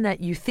lesson that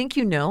you think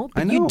you know,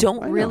 but you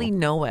don't really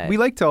know it. We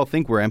like to all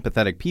think we're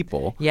empathetic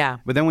people. Yeah.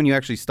 But then when you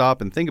actually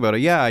stop and think about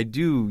it, I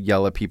do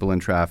yell at people in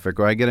traffic,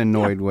 or I get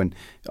annoyed when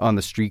on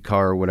the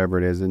streetcar or whatever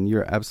it is. And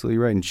you're absolutely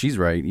right. And she's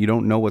right. You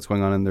don't know what's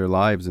going on in their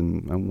lives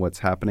and what's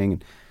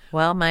happening.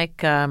 Well, Mike,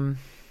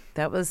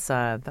 that was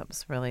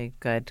really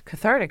good.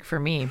 Cathartic for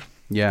me.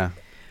 Yeah.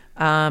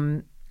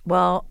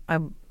 Well,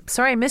 I'm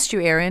sorry I missed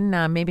you,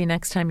 Aaron. Maybe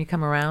next time you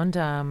come around,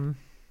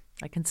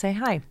 I can say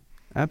hi.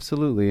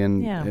 Absolutely,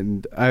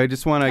 and I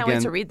just want to Can't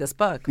wait to read this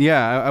book.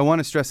 Yeah, I want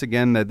to stress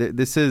again that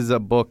this is a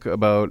book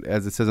about,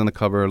 as it says on the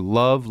cover,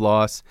 love,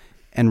 loss,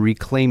 and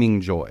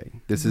reclaiming joy.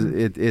 This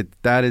is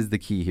it. That is the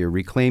key here: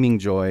 reclaiming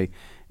joy,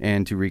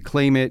 and to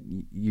reclaim it,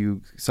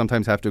 you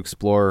sometimes have to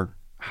explore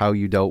how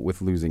you dealt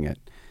with losing it,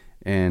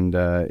 and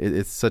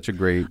it's such a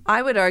great.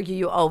 I would argue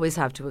you always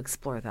have to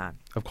explore that,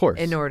 of course,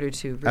 in order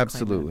to reclaim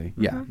absolutely, it.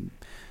 Yeah.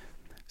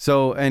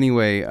 So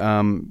anyway,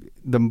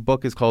 the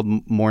book is called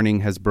Morning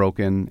Has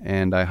Broken,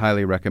 and I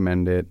highly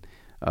recommend it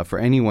for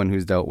anyone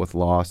who's dealt with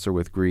loss or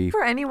with grief.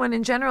 For anyone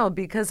in general,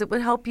 because it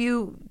would help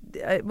you.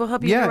 It will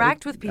help you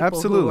interact with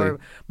people who are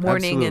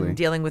mourning and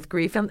dealing with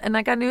grief. And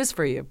I got news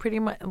for you. Pretty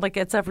much, like,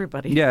 it's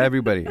everybody. Yeah,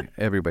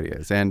 everybody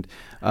is, and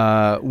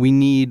we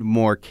need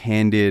more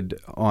candid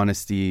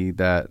honesty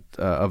that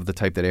of the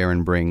type that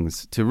Erin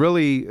brings to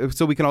really,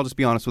 so we can all just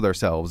be honest with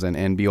ourselves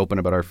and be open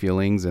about our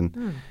feelings and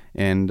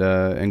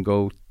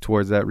go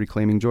towards that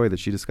reclaiming joy that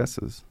she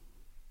discusses.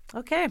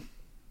 Okay,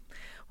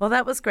 well,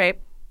 that was great.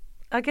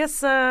 I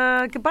guess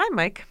goodbye,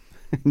 Mike.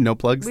 No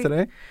plugs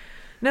today?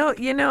 No,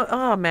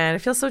 oh man, it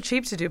feels so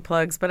cheap to do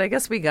plugs, but I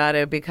guess we got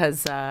to,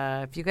 because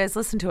if you guys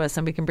listen to us,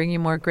 then we can bring you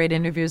more great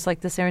interviews like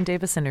this Erin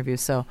Davis interview.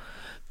 So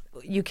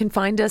you can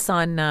find us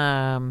on,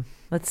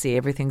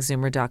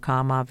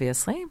 everythingzoomer.com,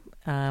 obviously.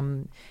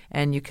 And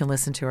you can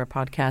listen to our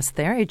podcast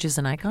there, Ages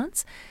and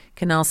Icons. You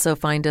can also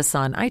find us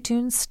on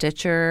iTunes,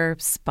 Stitcher,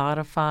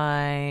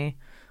 Spotify,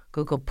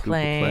 Google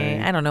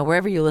Play. I don't know,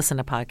 wherever you listen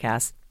to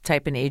podcasts,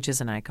 type in Ages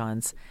and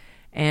Icons.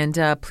 And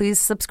please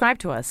subscribe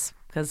to us,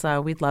 because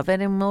we'd love it,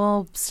 and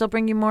we'll still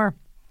bring you more.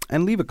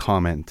 And leave a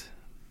comment.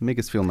 Make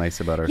us feel nice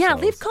about ourselves. Yeah,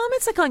 leave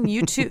comments like on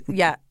YouTube.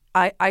 Yeah,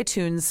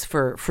 iTunes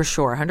for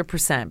sure,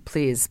 100%.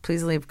 Please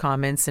leave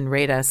comments and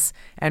rate us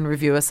and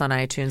review us on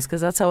iTunes,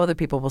 because that's how other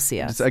people will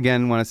see us. Just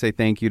again, want to say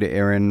thank you to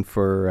Erin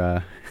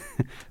for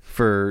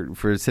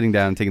for sitting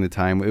down and taking the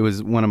time. It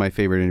was one of my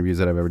favorite interviews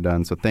that I've ever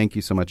done. So thank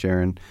you so much,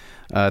 Erin.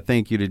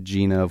 Thank you to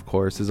Gina, of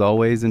course, as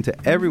always, and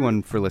to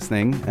everyone for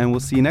listening. And we'll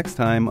see you next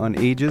time on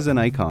Ages and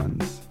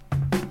Icons.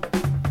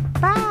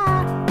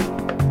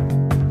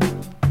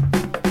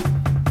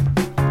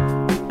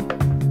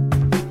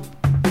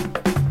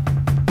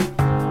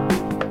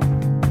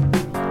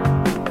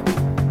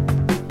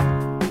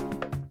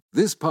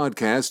 This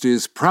podcast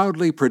is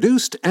proudly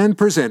produced and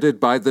presented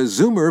by the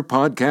Zoomer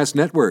Podcast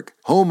Network,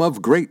 home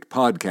of great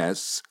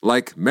podcasts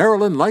like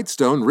Marilyn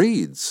Lightstone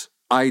Reads,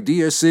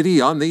 Idea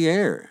City on the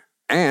Air,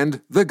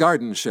 and The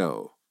Garden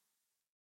Show.